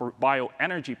for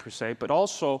bioenergy per se, but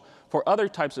also for other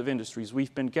types of industries.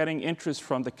 We've been getting interest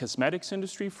from the cosmetics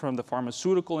industry, from the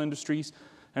pharmaceutical industries,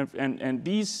 and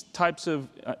these types of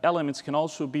elements can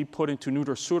also be put into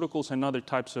nutraceuticals and other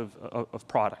types of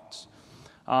products.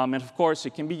 And of course,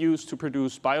 it can be used to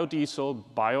produce biodiesel,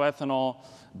 bioethanol,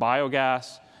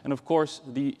 biogas, and of course,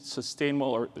 the sustainable,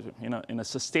 or in a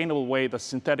sustainable way, the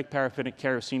synthetic paraffinic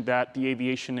kerosene that the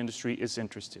aviation industry is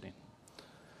interested in.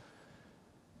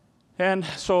 And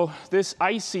so this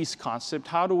ICES concept,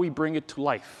 how do we bring it to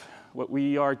life? What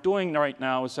we are doing right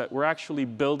now is that we're actually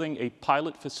building a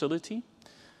pilot facility.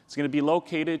 It's going to be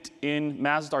located in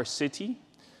Masdar City.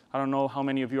 I don't know how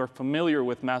many of you are familiar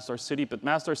with Masdar City, but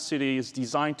Masdar City is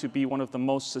designed to be one of the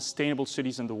most sustainable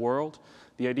cities in the world.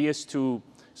 The idea is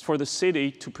for the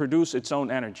city to produce its own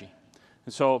energy.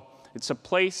 And so it's a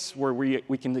place where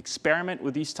we can experiment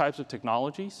with these types of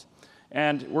technologies.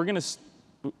 And we're going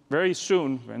to, very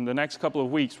soon, in the next couple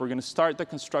of weeks, we're going to start the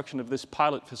construction of this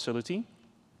pilot facility.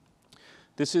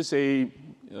 This is the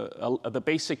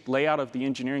basic layout of the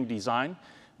engineering design.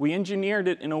 We engineered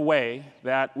it in a way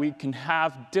that we can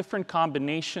have different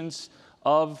combinations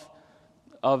of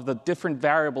the different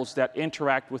variables that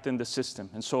interact within the system.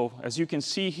 And so, as you can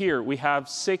see here, we have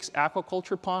 6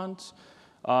 aquaculture ponds,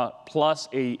 plus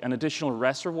an additional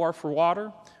reservoir for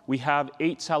water. We have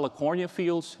 8 Salicornia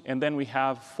fields, and then we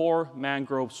have 4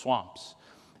 mangrove swamps.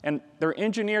 And they're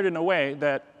engineered in a way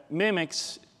that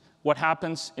mimics what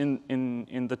happens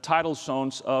in the tidal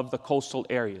zones of the coastal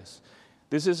areas.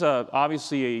 This is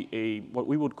obviously what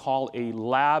we would call a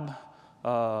lab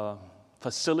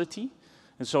facility.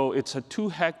 And so it's a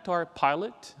 2-hectare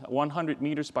pilot, 100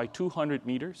 meters by 200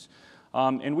 meters.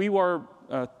 And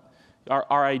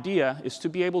our idea is to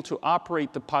be able to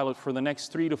operate the pilot for the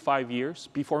next 3 to 5 years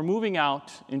before moving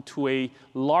out into a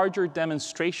larger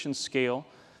demonstration scale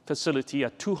facility, a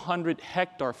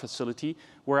 200-hectare facility,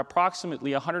 where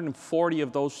approximately 140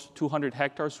 of those 200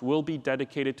 hectares will be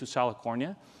dedicated to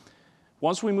Salicornia.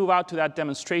 Once we move out to that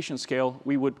demonstration scale,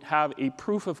 we would have a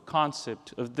proof of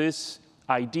concept of this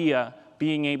idea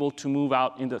being able to move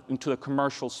out into the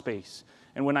commercial space.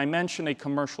 And when I mention a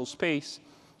commercial space,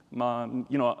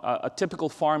 a typical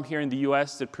farm here in the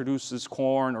US that produces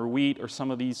corn or wheat or some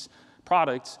of these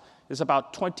products is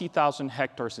about 20,000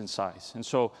 hectares in size. And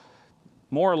so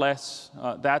more or less,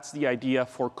 that's the idea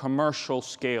for commercial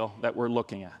scale that we're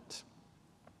looking at.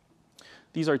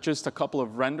 These are just a couple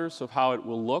of renders of how it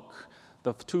will look.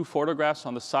 The 2 photographs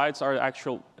on the sides are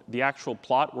the actual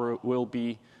plot where it will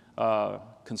be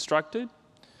constructed.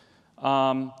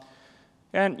 And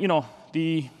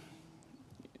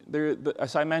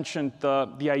as I mentioned,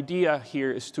 the idea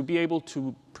here is to be able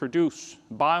to produce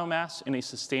biomass in a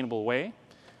sustainable way.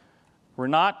 We're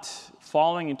not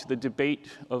falling into the debate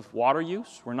of water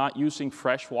use. We're not using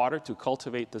fresh water to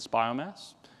cultivate this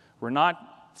biomass. We're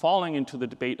not falling into the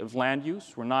debate of land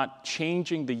use. We're not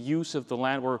changing the use of the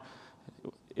land.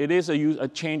 It is a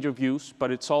change of use,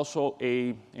 but it's also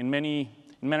in many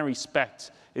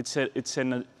respects,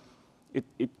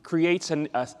 it creates an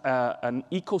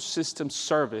ecosystem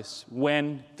service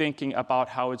when thinking about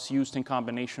how it's used in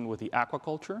combination with the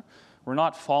aquaculture. We're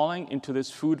not falling into this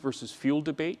food versus fuel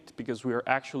debate because we are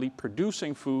actually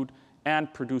producing food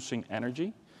and producing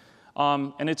energy.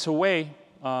 And it's a way,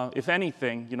 if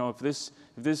anything,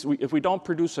 if we don't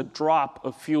produce a drop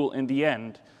of fuel in the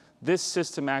end, this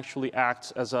system actually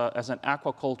acts as an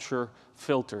aquaculture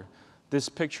filter. This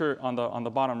picture on the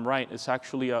bottom right is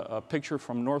actually a picture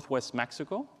from northwest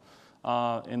Mexico.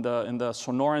 In the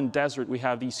Sonoran Desert, we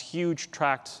have these huge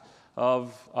tracts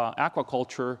of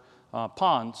aquaculture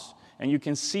ponds, and you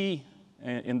can see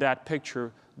in that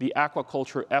picture the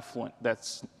aquaculture effluent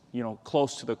that's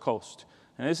close to the coast.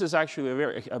 And this is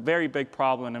actually a very big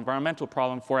problem, an environmental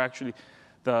problem for actually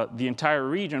the entire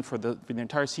region, for the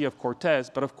entire Sea of Cortez.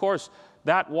 But of course,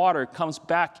 that water comes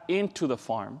back into the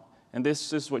farm, and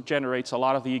this is what generates a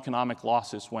lot of the economic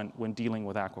losses when dealing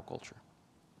with aquaculture.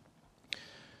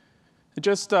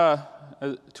 Just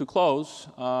to close,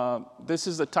 this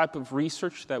is the type of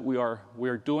research that we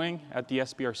are doing at the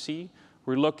SBRC.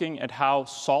 We're looking at how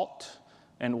salt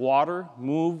and water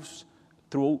moves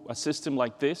through a system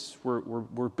like this.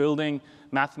 We're building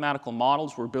mathematical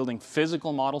models. We're building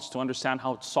physical models to understand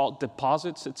how salt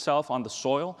deposits itself on the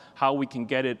soil, how we can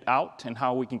get it out, and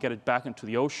how we can get it back into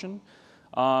the ocean.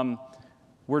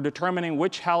 We're determining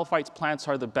which halophytes plants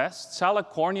are the best.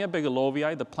 Salicornia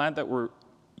bigelovii, the plant that we're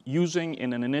using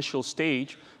in an initial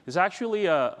stage, is actually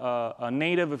a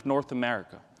native of North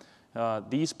America.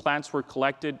 These plants were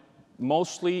collected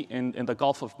mostly in the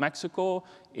Gulf of Mexico,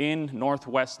 in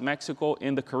northwest Mexico,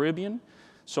 in the Caribbean.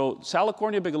 So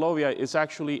Salicornia bigelovii is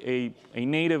actually a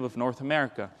native of North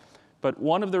America. But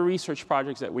one of the research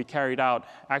projects that we carried out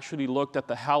actually looked at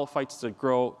the halophytes that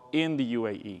grow in the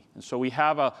UAE. And so we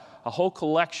have a whole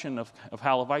collection of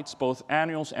halophytes, both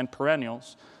annuals and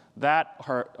perennials, that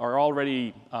are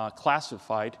already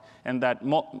classified, and that,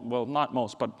 well, not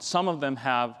most, but some of them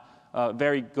have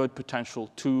very good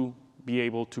potential to be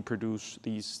able to produce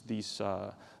these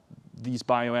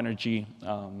bioenergy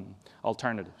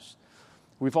alternatives.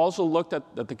 We've also looked at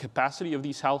the capacity of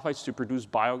these halophytes to produce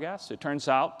biogas. It turns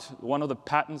out one of the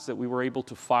patents that we were able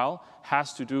to file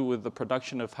has to do with the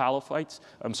production of halophytes,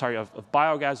 of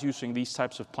biogas using these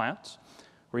types of plants.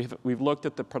 We've looked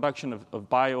at the production of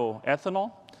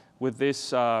bioethanol with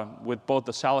both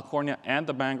the Salicornia and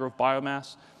the mangrove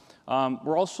biomass.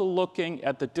 We're also looking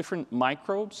at the different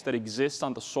microbes that exist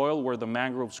on the soil where the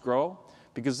mangroves grow,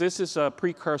 because this is a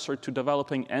precursor to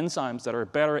developing enzymes that are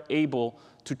better able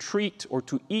to treat or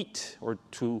to eat or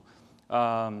to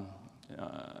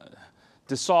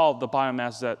dissolve the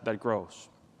biomass that grows.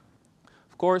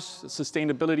 Of course,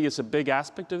 sustainability is a big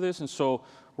aspect of this, and so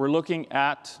we're looking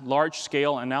at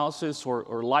large-scale analysis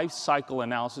or life cycle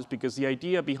analysis, because the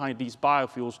idea behind these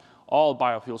biofuels, all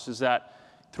biofuels, is that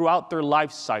throughout their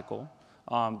life cycle,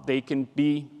 they can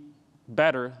be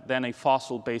better than a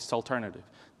fossil-based alternative.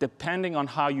 Depending on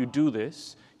how you do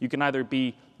this, you can either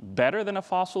be better than a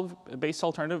fossil-based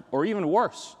alternative or even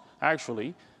worse,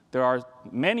 actually. There are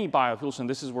many biofuels, and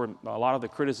this is where a lot of the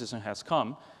criticism has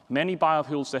come, many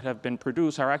biofuels that have been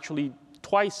produced are actually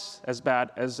twice as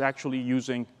bad as actually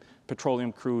using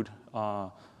petroleum crude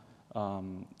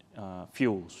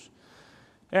fuels.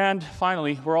 And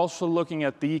finally, we're also looking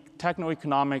at the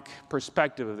techno-economic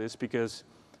perspective of this, because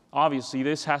obviously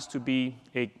this has to be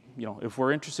if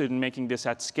we're interested in making this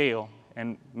at scale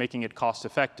and making it cost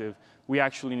effective, we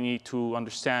actually need to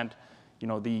understand,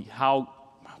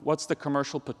 what's the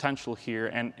commercial potential here,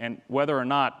 and whether or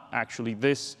not actually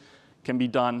this can be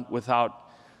done without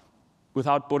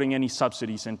putting any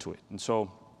subsidies into it. And so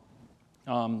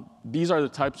these are the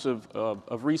types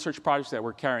of research projects that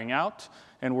we're carrying out,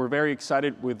 and we're very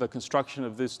excited with the construction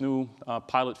of this new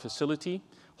pilot facility.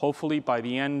 Hopefully by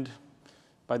the end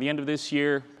of this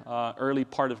year, early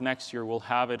part of next year, we'll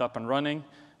have it up and running,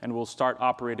 and we'll start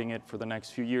operating it for the next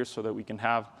few years so that we can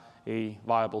have a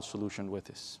viable solution with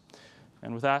this.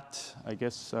 And with that, I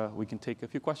guess we can take a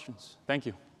few questions. Thank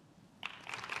you.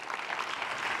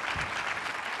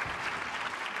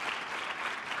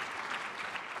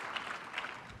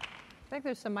 I think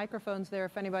there's some microphones there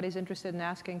if anybody's interested in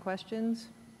asking questions.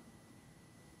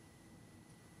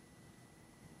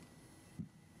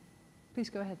 Please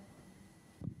go ahead.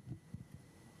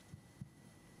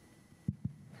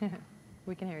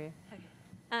 We can hear you.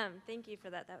 Okay. Thank you for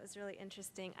that. That was really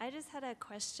interesting. I just had a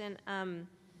question,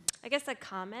 I guess a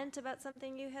comment about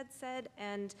something you had said,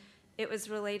 and it was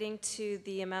relating to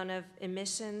the amount of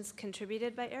emissions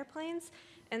contributed by airplanes.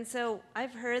 And so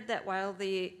I've heard that while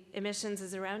the emissions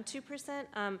is around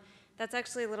 2%, that's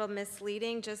actually a little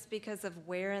misleading just because of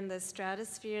where in the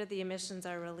stratosphere the emissions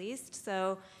are released.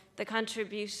 So the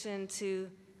contribution to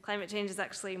climate change is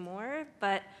actually more,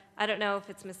 but I don't know if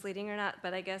it's misleading or not,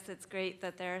 but I guess it's great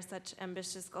that there are such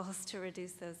ambitious goals to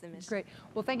reduce those emissions. Great.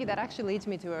 Well, thank you. That actually leads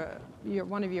me to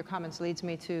one of your comments leads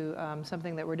me to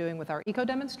something that we're doing with our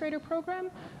eco-demonstrator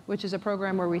program, which is a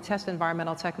program where we test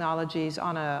environmental technologies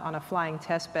on a flying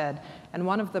test bed. And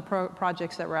one of the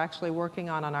projects that we're actually working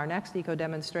on our next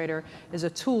eco-demonstrator is a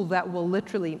tool that will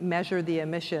literally measure the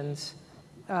emissions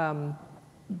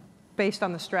based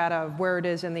on the strata of where it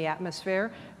is in the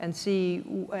atmosphere and see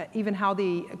even how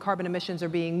the carbon emissions are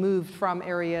being moved from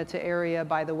area to area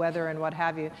by the weather and what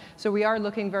have you. So we are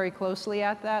looking very closely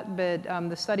at that, but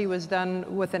the study was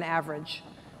done with an average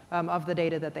of the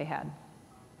data that they had.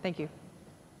 Thank you.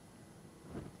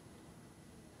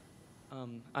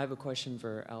 I have a question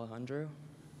for Alejandro.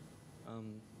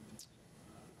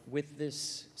 With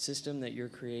this system that you're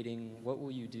creating, what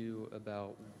will you do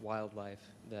about wildlife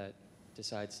that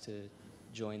decides to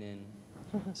join in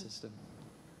the system?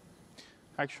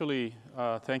 Actually,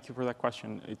 thank you for that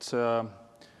question. It's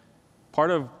part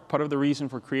of the reason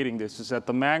for creating this is that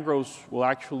the mangroves will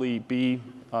actually be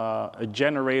a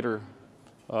generator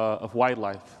of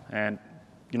wildlife, and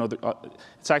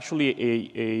it's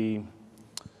actually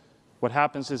what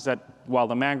happens is that while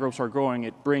the mangroves are growing,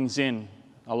 it brings in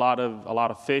a lot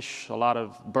of fish, a lot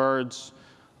of birds,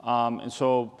 and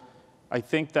so I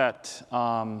think that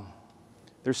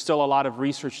there's still a lot of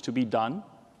research to be done,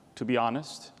 to be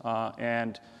honest,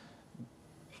 and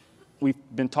we've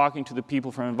been talking to the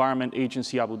people from Environment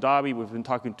Agency Abu Dhabi. We've been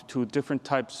talking to different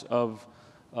types of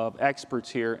experts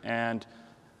here, and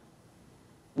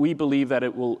we believe that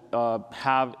it will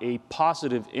have a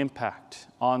positive impact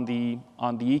on the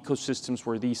ecosystems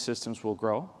where these systems will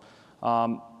grow.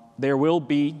 There will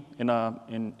be, in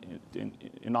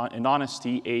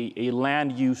honesty, a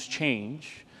land use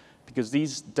change, because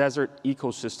these desert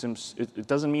ecosystems, it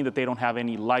doesn't mean that they don't have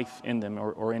any life in them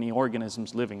or any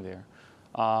organisms living there.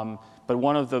 But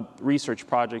one of the research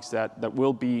projects that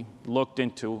will be looked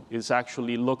into is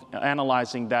actually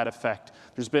analyzing that effect.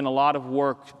 There's been a lot of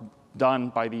work done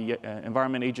by the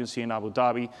Environment Agency in Abu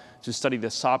Dhabi to study the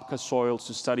Sabkha soils,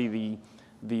 to study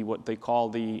what they call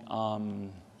the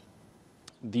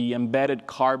embedded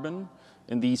carbon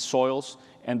in these soils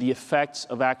and the effects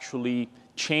of actually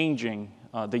changing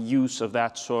the use of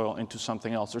that soil into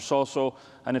something else. There's also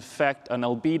an effect, an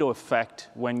albedo effect,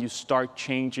 when you start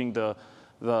changing the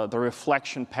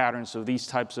reflection patterns of these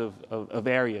types of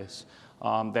areas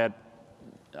that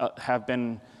have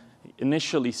been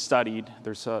initially studied.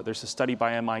 There's a study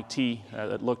by MIT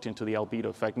that looked into the albedo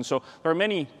effect. And so there are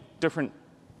many different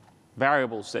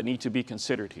variables that need to be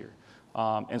considered here.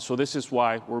 And so this is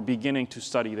why we're beginning to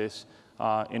study this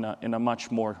in a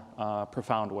much more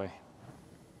profound way.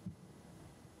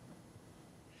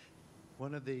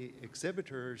 One of the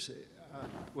exhibitors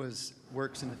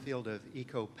works in the field of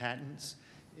eco-patents.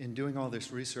 In doing all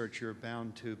this research, you're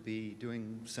bound to be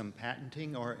doing some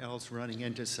patenting or else running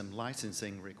into some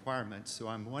licensing requirements. So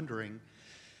I'm wondering,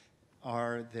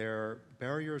 are there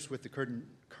barriers with the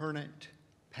current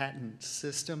patent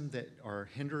system that are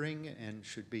hindering and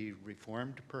should be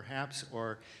reformed perhaps?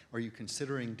 Or are you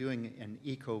considering doing an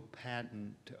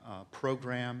eco-patent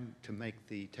program to make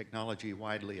the technology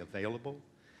widely available?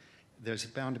 There's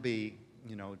bound to be,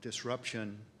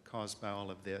 disruption caused by all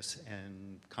of this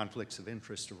and conflicts of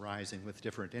interest arising with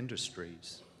different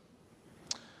industries.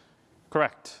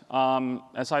 Correct.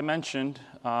 As I mentioned,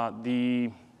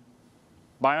 the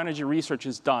bioenergy research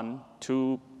is done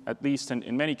to, at least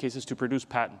in many cases, to produce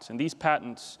patents. And these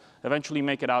patents eventually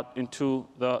make it out into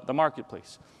the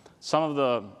marketplace. Some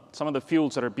of the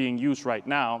fuels that are being used right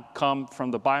now come from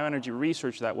the bioenergy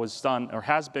research that was done or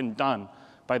has been done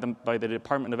by the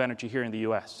Department of Energy here in the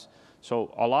US.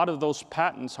 So a lot of those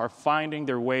patents are finding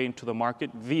their way into the market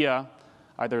via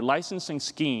either licensing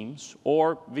schemes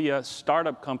or via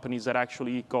startup companies that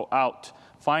actually go out,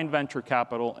 find venture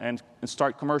capital, and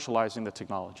start commercializing the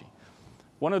technology.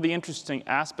 One of the interesting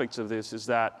aspects of this is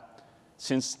that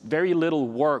since very little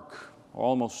work, or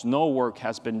almost no work,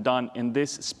 has been done in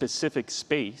this specific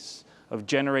space of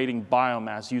generating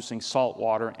biomass using salt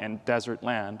water and desert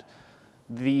land,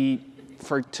 the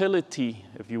fertility,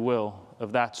 if you will,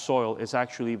 of that soil is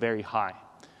actually very high.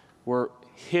 We're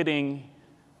hitting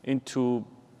into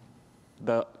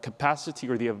the capacity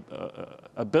or the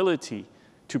ability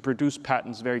to produce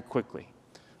patents very quickly.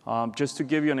 Just to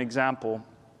give you an example,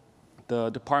 the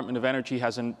Department of Energy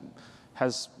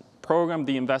has programmed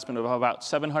the investment of about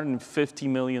 $750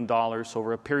 million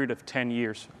over a period of 10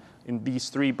 years in these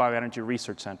 3 bioenergy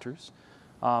research centers.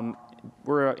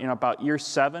 We're in about year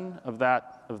 7 of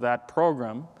that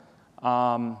program,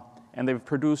 and they've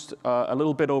produced a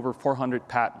little bit over 400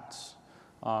 patents.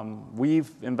 We've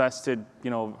invested,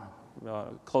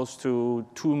 close to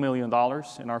 $2 million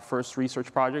in our first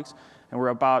research projects, and we're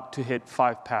about to hit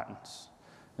 5 patents.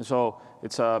 And so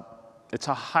it's a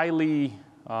highly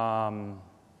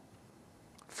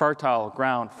fertile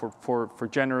ground for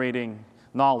generating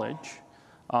knowledge.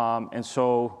 And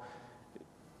so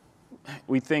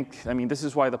we think, this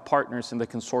is why the partners in the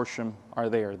consortium are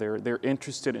there. They're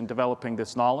interested in developing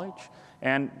this knowledge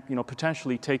and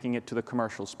potentially taking it to the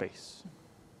commercial space.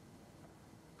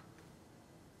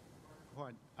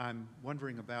 What I'm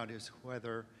wondering about is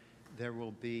whether there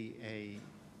will be a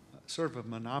sort of a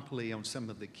monopoly on some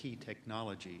of the key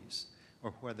technologies,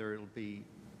 or whether it'll be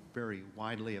very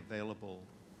widely available.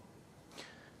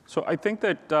 So I think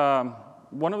that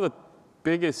one of the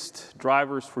biggest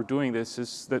drivers for doing this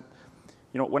is that,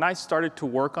 when I started to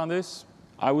work on this,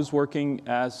 I was working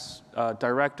as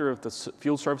director of the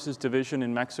Fuel Services Division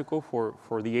in Mexico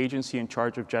for the agency in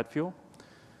charge of jet fuel.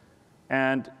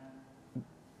 And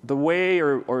the way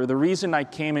or the reason I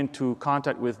came into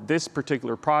contact with this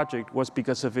particular project was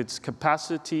because of its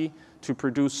capacity to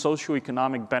produce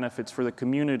socio-economic benefits for the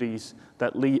communities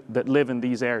that live in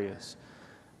these areas.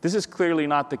 This is clearly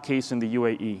not the case in the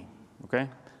UAE, okay?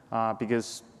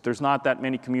 Because there's not that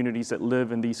many communities that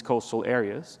live in these coastal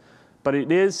areas. But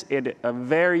it is a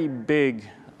very big,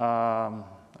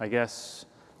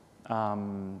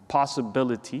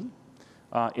 possibility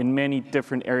in many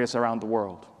different areas around the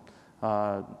world.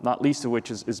 Not least of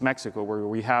which is Mexico, where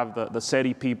we have the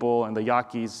Seri people and the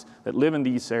Yaquis that live in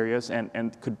these areas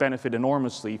and could benefit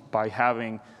enormously by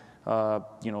having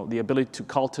the ability to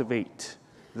cultivate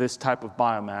this type of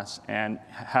biomass and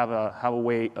have a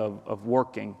way of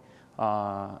working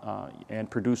and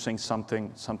producing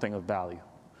something of value.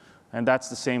 And that's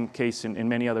the same case in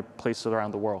many other places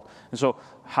around the world. And so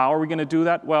how are we going to do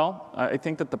that? Well, I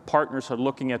think that the partners are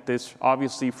looking at this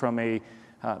obviously from a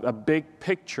big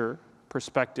picture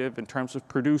perspective in terms of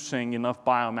producing enough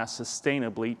biomass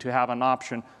sustainably to have an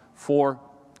option for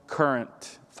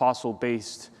current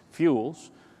fossil-based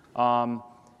fuels.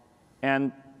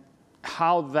 And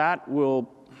how that will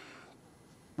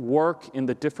work in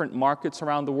the different markets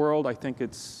around the world, I think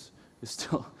it's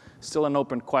still an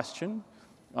open question.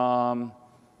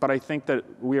 But I think that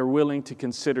we are willing to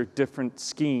consider different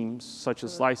schemes, such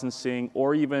as licensing,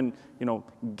 or even,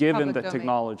 given the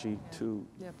technology to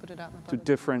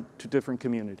different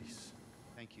communities.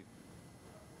 Thank you.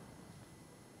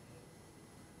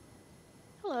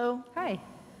 Hello. Hi.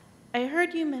 I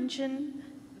heard you mention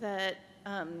that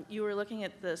you were looking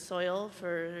at the soil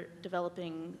for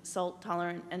developing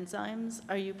salt-tolerant enzymes.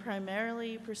 Are you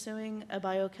primarily pursuing a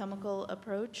biochemical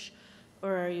approach,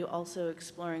 or are you also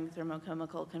exploring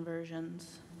thermochemical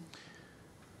conversions?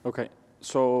 Okay,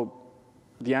 so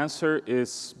the answer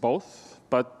is both,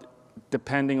 but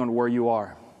depending on where you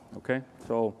are, okay?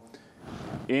 So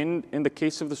in the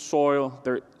case of the soil,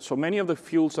 so many of the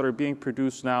fuels that are being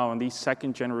produced now in these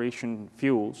second-generation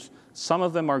fuels, some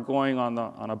of them are going on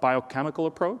a biochemical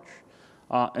approach,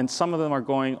 and some of them are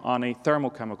going on a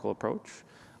thermochemical approach,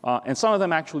 and some of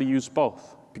them actually use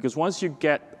both. Because once you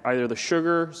get either the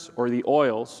sugars or the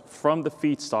oils from the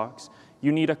feedstocks,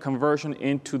 you need a conversion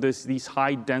into these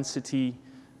high-density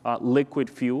liquid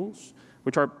fuels,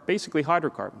 which are basically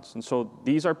hydrocarbons. And so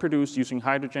these are produced using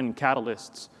hydrogen and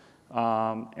catalysts,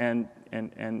 and in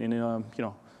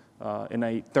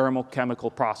a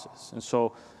thermochemical process. And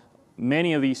so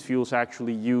many of these fuels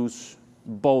actually use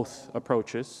both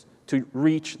approaches to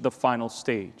reach the final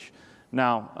stage.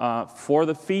 Now, for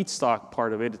the feedstock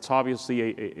part of it, it's obviously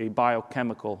a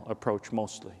biochemical approach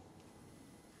mostly.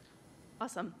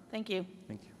 Awesome. Thank you.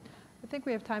 Thank you. I think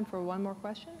we have time for one more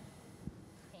question.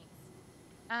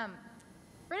 Thanks.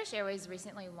 British Airways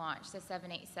recently launched the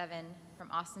 787 from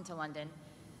Austin to London,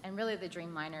 and really the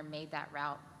Dreamliner made that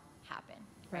route happen,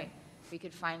 right? We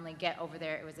could finally get over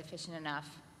there. It was efficient enough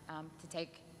to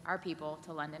take our people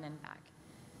to London and back.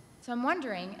 So I'm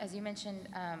wondering, as you mentioned,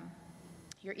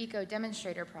 your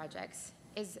eco-demonstrator projects,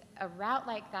 is a route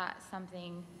like that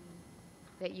something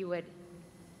that you would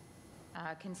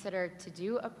consider to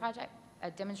do a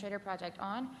demonstrator project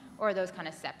on, or are those kind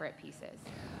of separate pieces?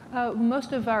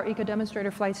 Most of our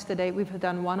eco-demonstrator flights to date, we've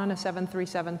done one on a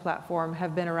 737 platform,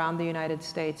 have been around the United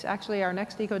States. Actually, our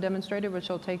next eco-demonstrator, which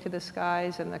we'll take to the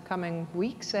skies in the coming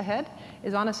weeks ahead,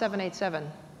 is on a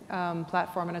 787.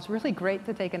 platform, and it's really great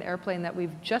to take an airplane that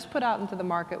we've just put out into the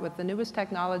market with the newest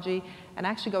technology and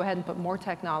actually go ahead and put more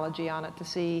technology on it to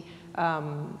see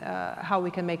how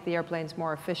we can make the airplanes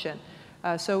more efficient.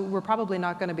 So we're probably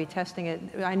not going to be testing it.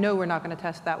 I know we're not going to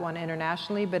test that one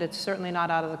internationally, but it's certainly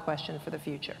not out of the question for the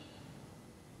future.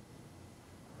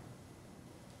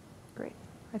 Great.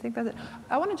 I think that's it.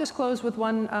 I want to just close with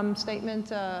one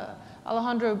statement.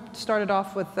 Alejandro started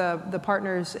off with the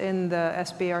partners in the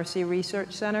SBRC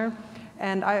Research Center.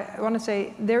 And I want to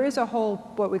say there is a whole,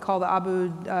 what we call the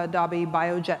Abu Dhabi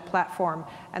Biojet platform.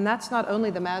 And that's not only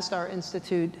the Masdar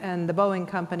Institute and the Boeing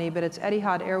company, but it's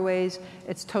Etihad Airways,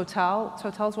 it's Total.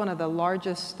 Total's one of the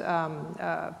largest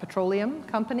petroleum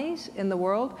companies in the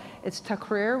world. It's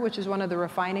Takrir, which is one of the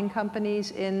refining companies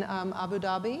in Abu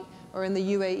Dhabi, or in the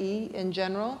UAE in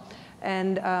general.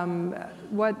 And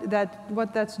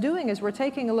what that's doing is we're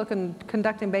taking a look and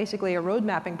conducting basically a road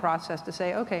mapping process to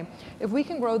say, okay, if we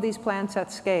can grow these plants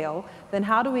at scale, then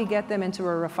how do we get them into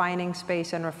a refining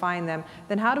space and refine them?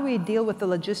 Then how do we deal with the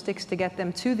logistics to get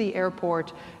them to the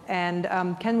airport? And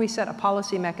can we set a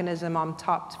policy mechanism on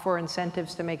top for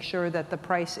incentives to make sure that the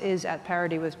price is at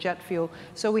parity with jet fuel?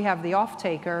 So we have the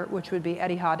off-taker, which would be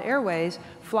Etihad Airways,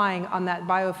 flying on that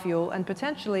biofuel, and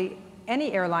potentially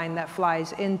any airline that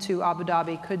flies into Abu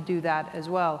Dhabi could do that as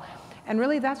well. And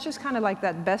really, that's just kind of like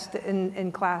that best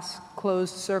in class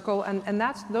closed circle. And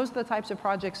those are the types of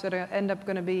projects that end up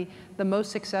going to be the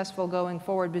most successful going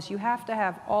forward, because you have to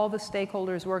have all the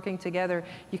stakeholders working together.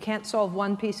 You can't solve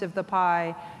one piece of the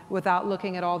pie without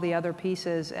looking at all the other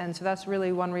pieces. And so that's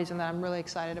really one reason that I'm really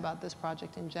excited about this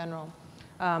project in general.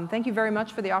 Thank you very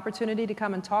much for the opportunity to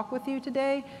come and talk with you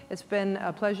today. It's been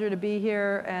a pleasure to be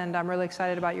here, and I'm really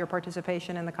excited about your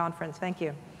participation in the conference. Thank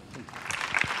you.